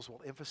Gospels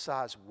will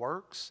emphasize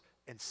works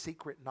and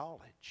secret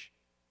knowledge,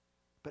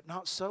 but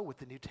not so with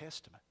the New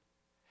Testament.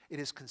 It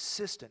is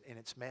consistent in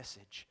its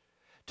message.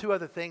 Two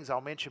other things I'll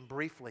mention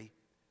briefly.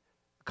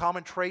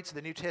 Common traits of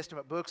the New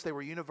Testament books, they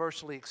were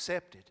universally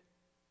accepted.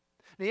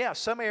 Now, yeah,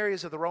 some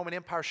areas of the Roman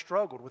Empire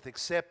struggled with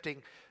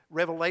accepting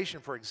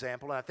Revelation, for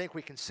example, and I think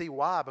we can see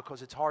why,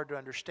 because it's hard to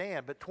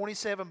understand. But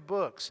 27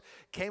 books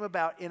came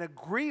about in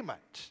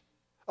agreement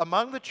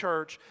among the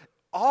church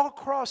all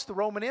across the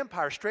Roman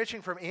Empire,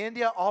 stretching from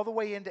India all the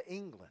way into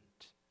England.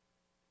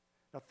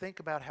 Now think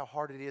about how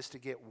hard it is to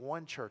get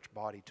one church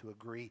body to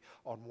agree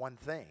on one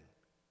thing.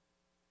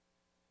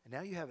 And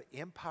now you have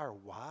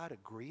empire-wide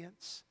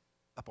agreements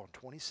upon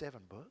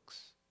 27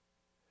 books.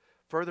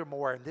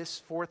 Furthermore, and this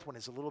fourth one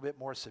is a little bit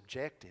more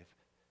subjective,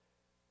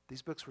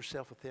 these books were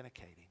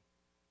self-authenticating.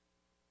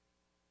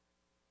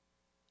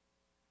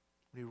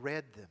 When you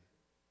read them,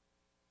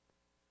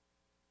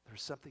 there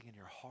was something in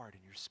your heart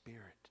and your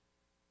spirit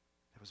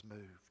that was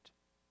moved,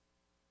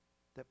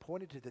 that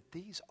pointed to that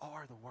these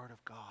are the Word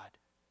of God.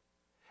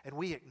 And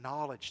we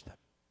acknowledge them.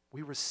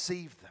 We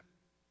receive them.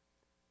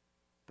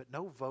 But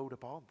no vote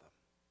upon them.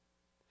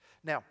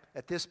 Now,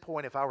 at this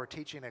point, if I were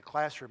teaching in a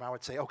classroom, I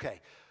would say,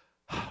 okay,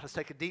 let's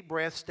take a deep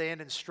breath,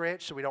 stand and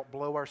stretch so we don't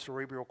blow our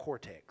cerebral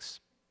cortex.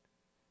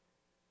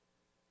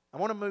 I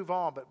want to move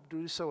on, but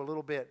do so a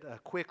little bit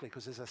quickly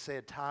because, as I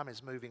said, time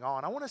is moving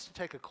on. I want us to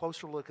take a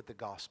closer look at the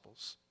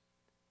Gospels.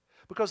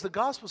 Because the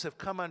Gospels have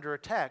come under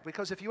attack.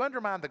 Because if you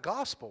undermine the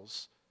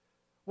Gospels,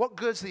 what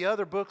good's the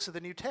other books of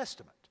the New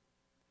Testament?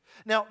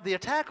 Now, the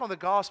attack on the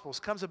Gospels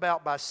comes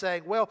about by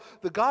saying, well,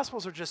 the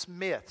Gospels are just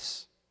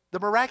myths. The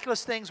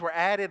miraculous things were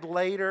added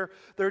later.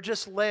 They're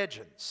just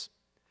legends.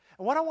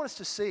 And what I want us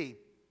to see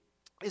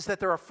is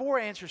that there are four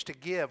answers to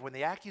give when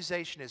the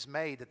accusation is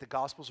made that the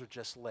Gospels are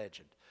just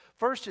legend.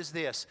 First is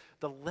this: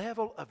 the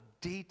level of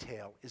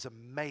detail is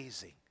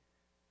amazing,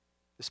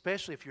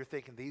 especially if you're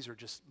thinking these are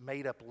just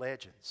made-up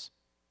legends.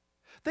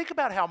 Think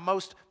about how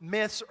most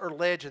myths or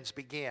legends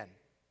begin.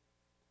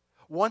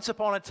 Once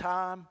upon a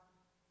time,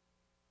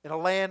 in a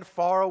land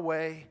far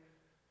away,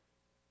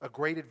 a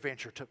great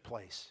adventure took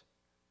place.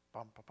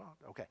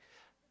 Okay.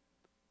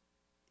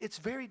 It's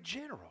very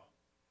general.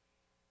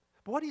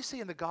 But what do you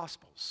see in the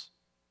Gospels?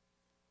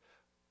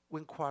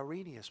 When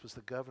Quirinius was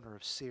the governor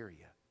of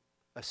Syria,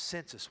 a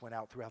census went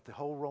out throughout the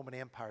whole Roman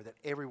Empire that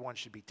everyone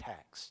should be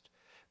taxed.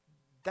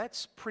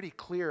 That's pretty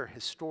clear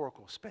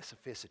historical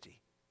specificity.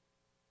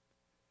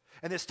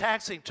 And this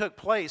taxing took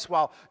place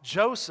while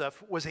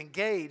Joseph was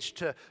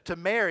engaged to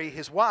marry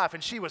his wife,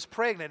 and she was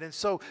pregnant. And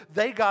so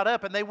they got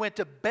up and they went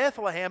to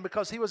Bethlehem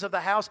because he was of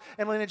the house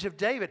and lineage of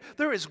David.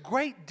 There is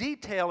great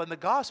detail in the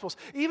Gospels.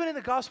 Even in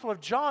the Gospel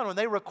of John, when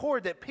they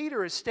record that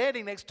Peter is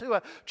standing next to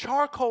a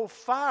charcoal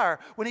fire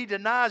when he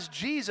denies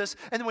Jesus,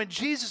 and when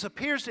Jesus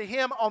appears to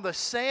him on the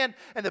sand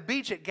and the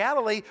beach at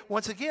Galilee,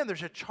 once again,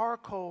 there's a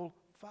charcoal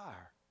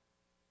fire.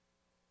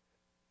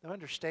 Now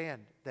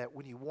understand that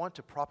when you want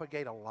to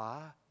propagate a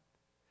lie,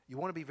 you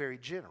want to be very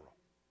general.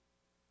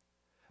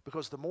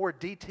 Because the more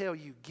detail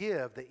you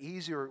give, the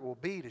easier it will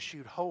be to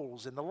shoot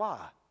holes in the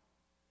lie.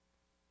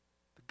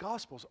 The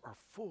Gospels are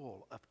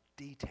full of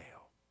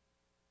detail.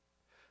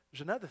 There's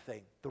another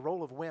thing, the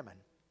role of women.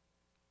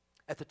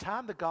 At the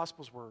time the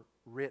Gospels were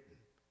written,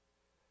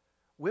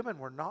 women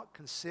were not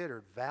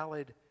considered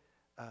valid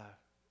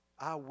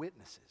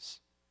eyewitnesses.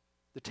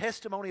 The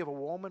testimony of a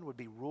woman would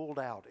be ruled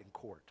out in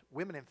court.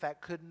 Women, in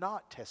fact, could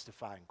not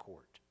testify in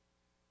court.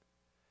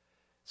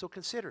 So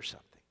consider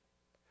something.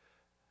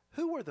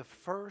 Who were the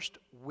first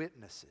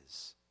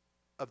witnesses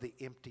of the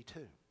empty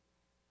tomb?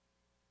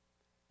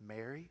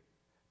 Mary,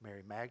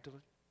 Mary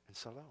Magdalene, and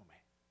Salome.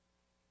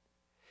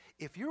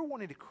 If you're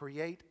wanting to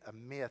create a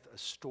myth, a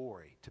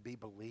story to be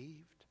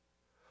believed,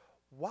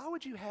 why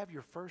would you have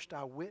your first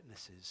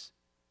eyewitnesses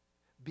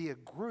be a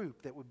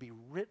group that would be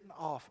written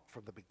off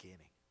from the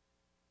beginning?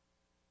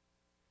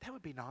 That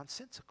would be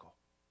nonsensical.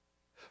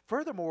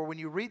 Furthermore, when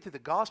you read through the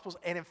Gospels,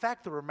 and in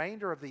fact the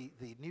remainder of the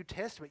New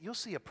Testament, you'll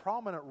see a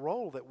prominent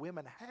role that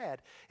women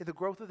had in the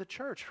growth of the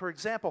church. For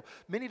example,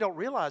 many don't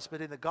realize, but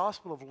in the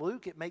Gospel of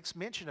Luke, it makes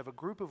mention of a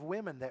group of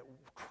women that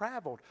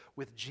traveled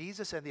with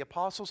Jesus and the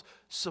apostles,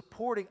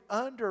 supporting,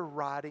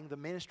 underwriting the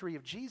ministry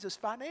of Jesus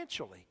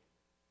financially.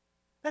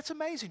 That's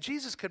amazing.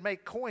 Jesus could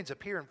make coins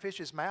appear in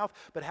fish's mouth,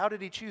 but how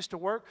did he choose to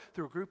work?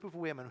 Through a group of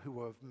women who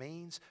were of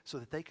means so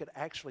that they could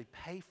actually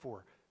pay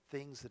for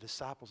things the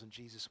disciples and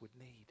Jesus would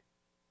need.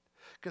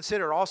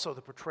 Consider also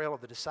the portrayal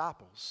of the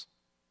disciples.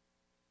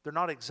 They're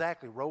not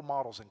exactly role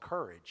models in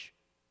courage.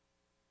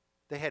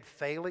 They had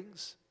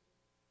failings.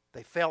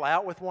 They fell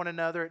out with one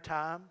another at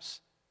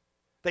times.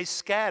 They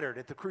scattered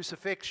at the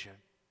crucifixion.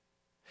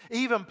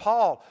 Even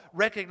Paul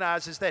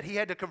recognizes that he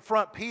had to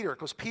confront Peter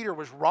because Peter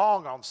was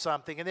wrong on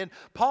something. And then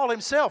Paul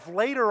himself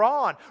later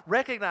on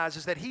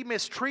recognizes that he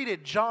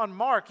mistreated John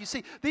Mark. You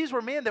see, these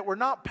were men that were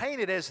not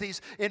painted as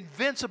these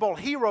invincible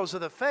heroes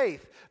of the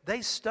faith.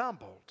 They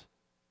stumbled.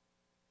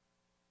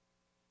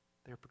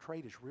 They're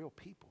portrayed as real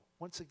people.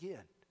 Once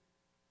again,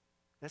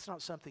 that's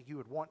not something you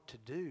would want to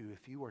do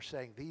if you were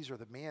saying these are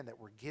the men that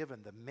were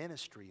given the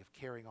ministry of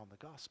carrying on the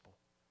gospel.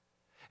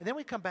 And then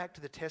we come back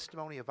to the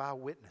testimony of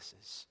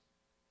eyewitnesses.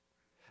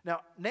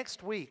 Now,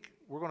 next week,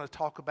 we're going to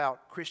talk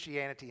about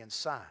Christianity and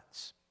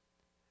science.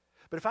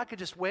 But if I could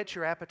just whet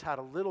your appetite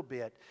a little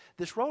bit,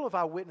 this role of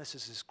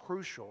eyewitnesses is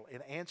crucial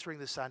in answering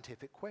the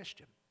scientific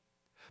question.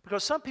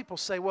 Because some people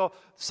say, well,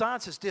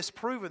 science has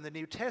disproven the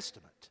New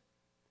Testament.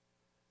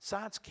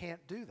 Science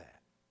can't do that.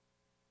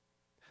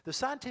 The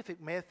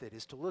scientific method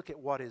is to look at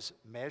what is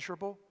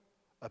measurable,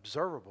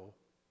 observable,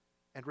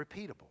 and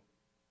repeatable.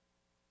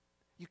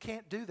 You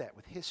can't do that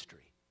with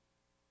history.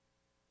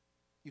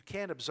 You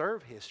can't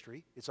observe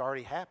history. It's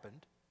already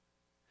happened.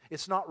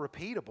 It's not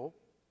repeatable,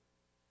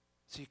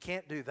 so you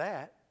can't do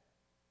that.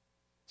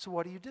 So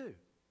what do?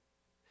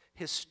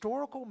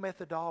 Historical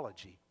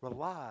methodology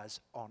relies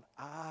on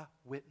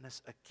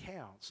eyewitness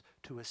accounts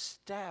to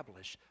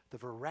establish the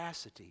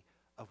veracity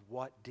of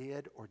what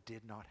did or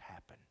did not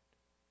happen.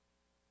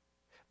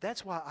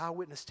 That's why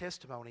eyewitness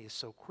testimony is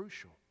so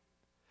crucial.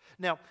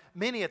 Now,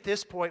 many at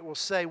this point will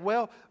say,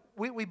 well,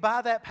 we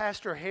buy that,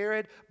 Pastor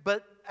Herod,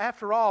 but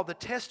after all, the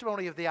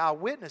testimony of the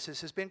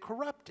eyewitnesses has been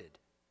corrupted.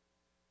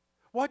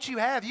 What you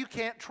have, you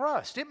can't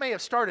trust. It may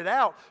have started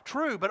out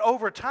true, but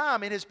over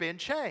time it has been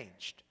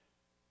changed.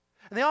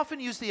 And they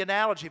often use the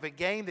analogy of a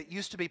game that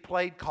used to be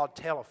played called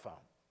telephone.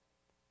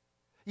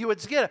 You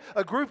would get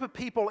a group of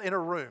people in a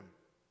room,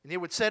 and they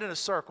would sit in a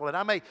circle, and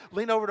I may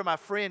lean over to my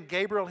friend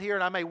Gabriel here,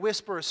 and I may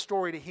whisper a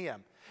story to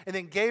him. And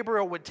then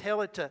Gabriel would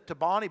tell it to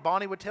Bonnie.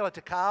 Bonnie would tell it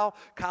to Kyle.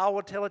 Kyle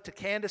would tell it to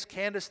Candace.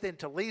 Candace then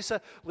to Lisa.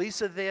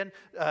 Lisa then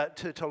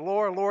to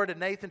Laura. Laura to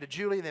Nathan, to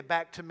Julie, and then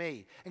back to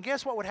me. And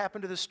guess what would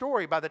happen to the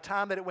story by the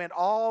time that it went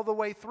all the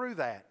way through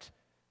that?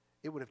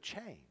 It would have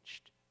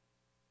changed.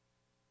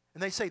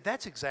 And they say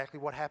that's exactly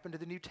what happened to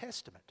the New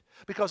Testament.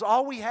 Because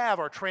all we have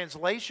are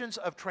translations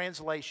of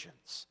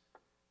translations.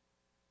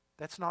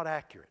 That's not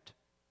accurate.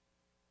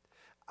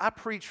 I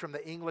preach from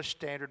the English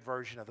Standard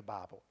Version of the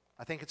Bible.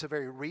 I think it's a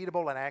very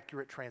readable and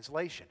accurate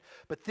translation.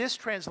 But this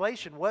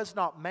translation was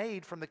not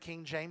made from the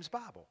King James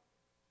Bible.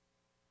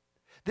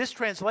 This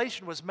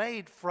translation was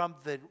made from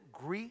the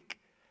Greek,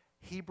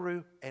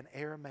 Hebrew, and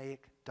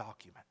Aramaic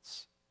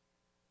documents.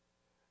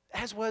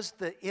 As was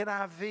the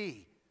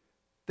NIV.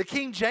 The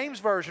King James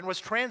Version was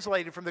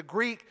translated from the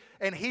Greek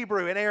and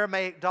Hebrew and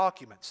Aramaic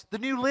documents. The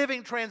New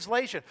Living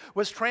Translation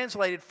was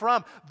translated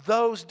from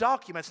those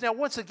documents. Now,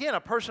 once again, a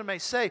person may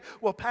say,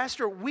 well,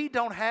 Pastor, we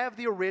don't have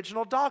the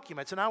original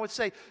documents. And I would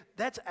say,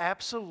 that's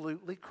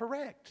absolutely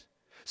correct.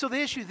 So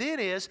the issue then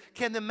is,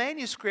 can the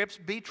manuscripts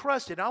be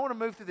trusted? I want to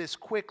move through this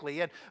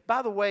quickly. And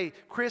by the way,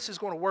 Chris is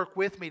going to work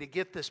with me to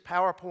get this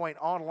PowerPoint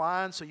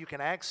online so you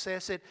can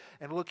access it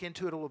and look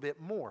into it a little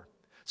bit more.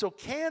 So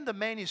can the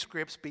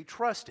manuscripts be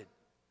trusted?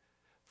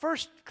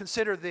 First,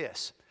 consider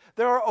this.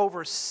 There are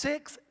over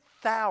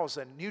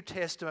 6,000 New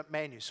Testament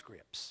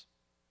manuscripts.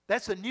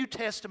 That's the New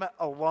Testament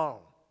alone.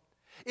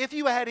 If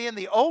you add in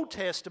the Old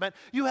Testament,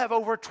 you have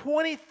over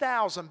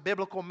 20,000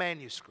 biblical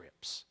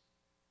manuscripts.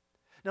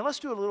 Now let's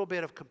do a little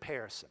bit of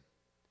comparison.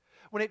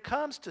 When it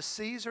comes to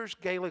Caesar's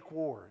Gallic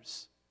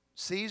Wars,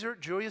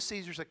 Julius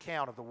Caesar's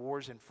account of the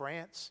wars in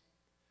France,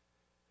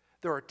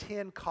 there are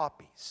 10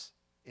 copies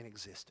in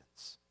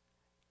existence.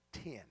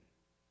 10.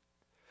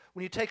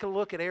 When you take a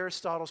look at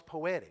Aristotle's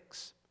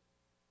Poetics,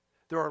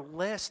 there are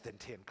less than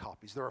 10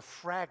 copies. There are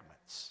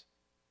fragments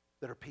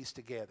that are pieced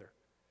together.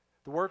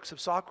 The works of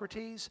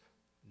Socrates,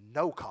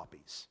 no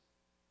copies.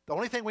 The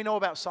only thing we know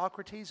about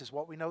Socrates is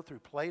what we know through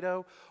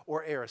Plato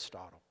or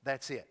Aristotle.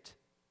 That's it.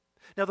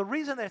 Now, the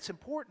reason that's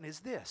important is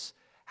this.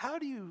 How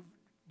do you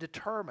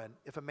determine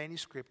if a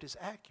manuscript is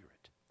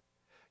accurate?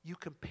 You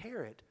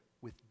compare it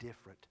with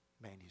different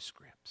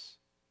manuscripts.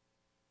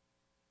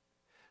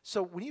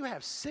 So when you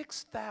have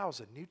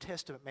 6,000 New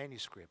Testament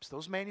manuscripts,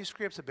 those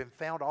manuscripts have been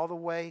found all the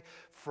way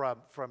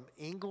from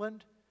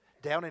England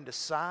down into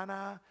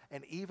Sinai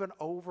and even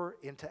over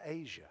into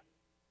Asia.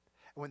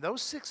 And when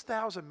those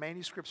 6,000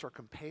 manuscripts are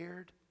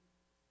compared,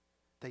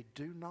 they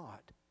do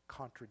not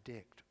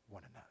contradict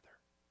one another.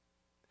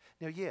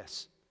 Now,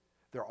 yes,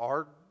 there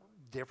are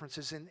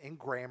differences in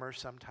grammar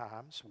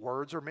sometimes.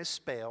 Words are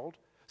misspelled.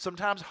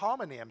 Sometimes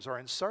homonyms are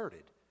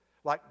inserted,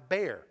 like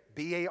bear,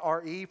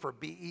 B-A-R-E for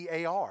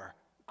B-E-A-R.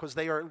 Because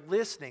they are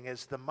listening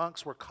as the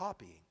monks were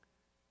copying.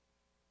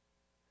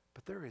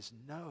 But there is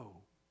no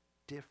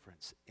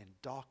difference in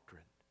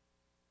doctrine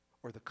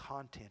or the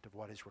content of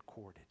what is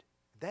recorded.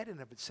 That in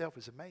and of itself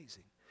is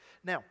amazing.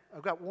 Now,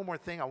 I've got one more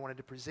thing I wanted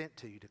to present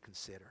to you to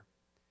consider.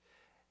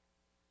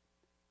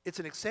 It's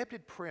an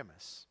accepted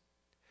premise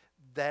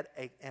that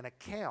an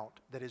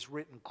account that is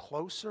written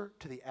closer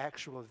to the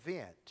actual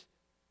event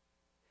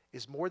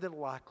is more than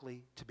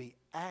likely to be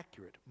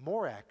accurate,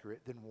 more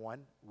accurate than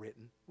one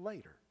written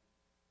later.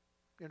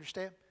 You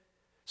understand?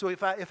 So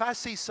if I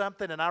see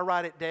something and I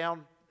write it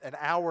down an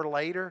hour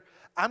later,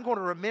 I'm going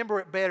to remember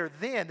it better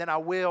then than I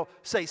will,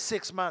 say,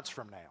 6 months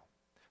from now.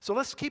 So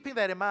let's, keeping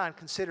that in mind,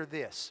 consider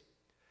this.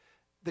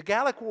 The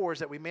Gallic Wars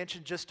that we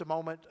mentioned just a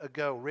moment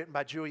ago, written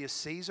by Julius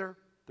Caesar,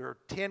 there are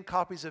 10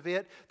 copies of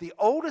it. The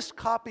oldest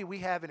copy we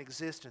have in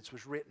existence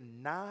was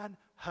written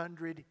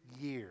 900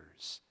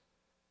 years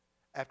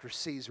after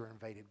Caesar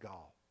invaded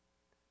Gaul.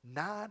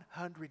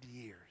 900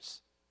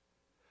 years.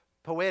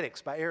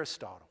 Poetics by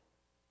Aristotle.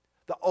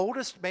 The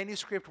oldest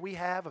manuscript we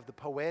have of the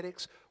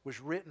Poetics was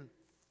written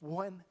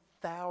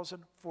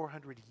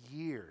 1,400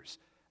 years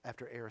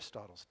after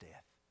Aristotle's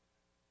death.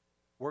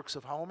 Works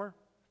of Homer,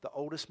 the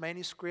oldest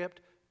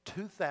manuscript,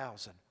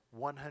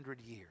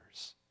 2,100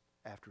 years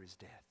after his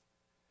death.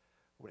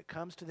 When it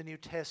comes to the New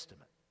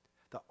Testament,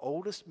 the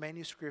oldest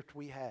manuscript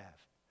we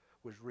have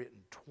was written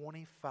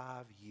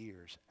 25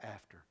 years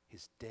after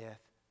his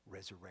death,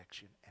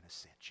 resurrection, and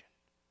ascension.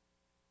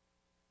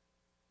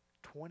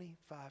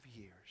 25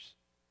 years.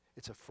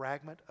 It's a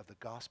fragment of the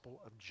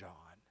Gospel of John.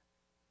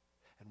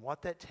 And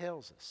what that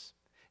tells us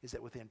is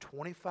that within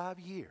 25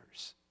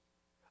 years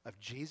of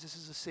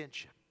Jesus'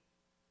 ascension,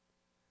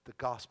 the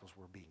Gospels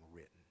were being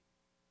written.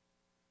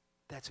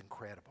 That's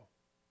incredible.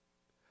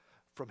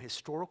 From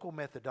historical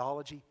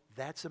methodology,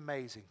 that's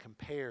amazing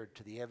compared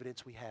to the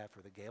evidence we have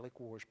for the Gallic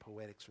Wars,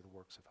 Poetics, or the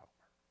works of Homer.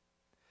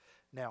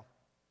 Now,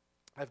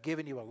 I've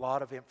given you a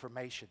lot of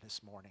information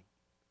this morning,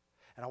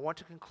 and I want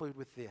to conclude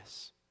with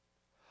this.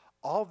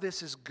 All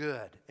this is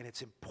good, and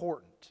it's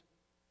important,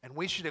 and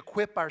we should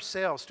equip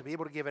ourselves to be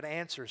able to give an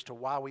answer as to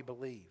why we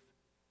believe.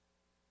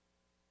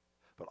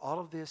 But all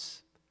of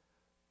this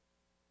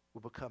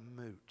will become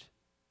moot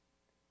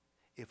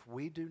if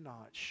we do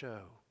not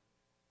show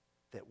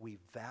that we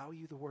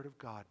value the Word of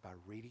God by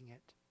reading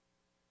it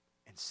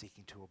and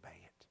seeking to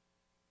obey it.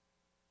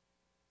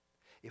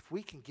 If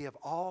we can give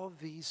all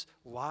these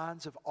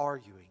lines of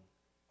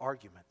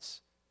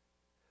arguments,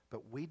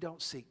 but we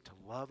don't seek to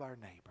love our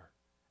neighbor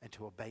and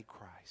to obey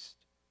Christ,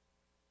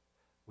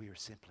 we are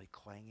simply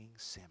clanging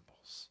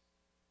cymbals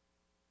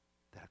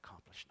that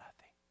accomplish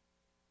nothing.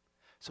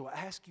 So I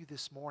ask you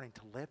this morning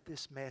to let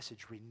this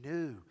message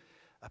renew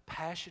a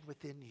passion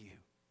within you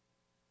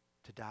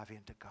to dive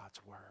into God's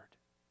Word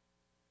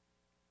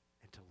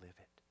and to live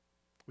it.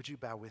 Would you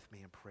bow with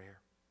me in prayer?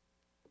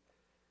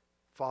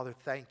 Father,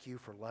 thank you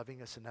for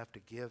loving us enough to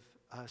give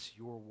us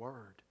your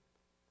Word.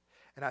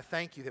 And I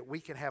thank you that we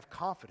can have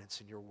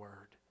confidence in your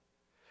Word.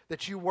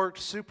 That you worked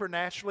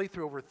supernaturally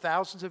through over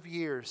thousands of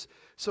years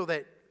so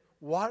that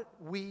what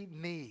we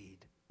need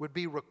would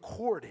be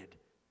recorded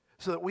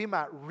so that we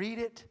might read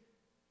it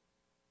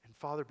and,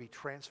 Father, be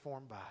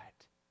transformed by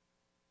it.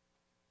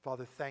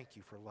 Father, thank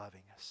you for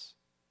loving us.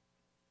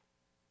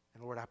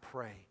 And Lord, I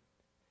pray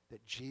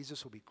that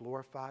Jesus will be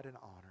glorified and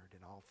honored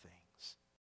in all things.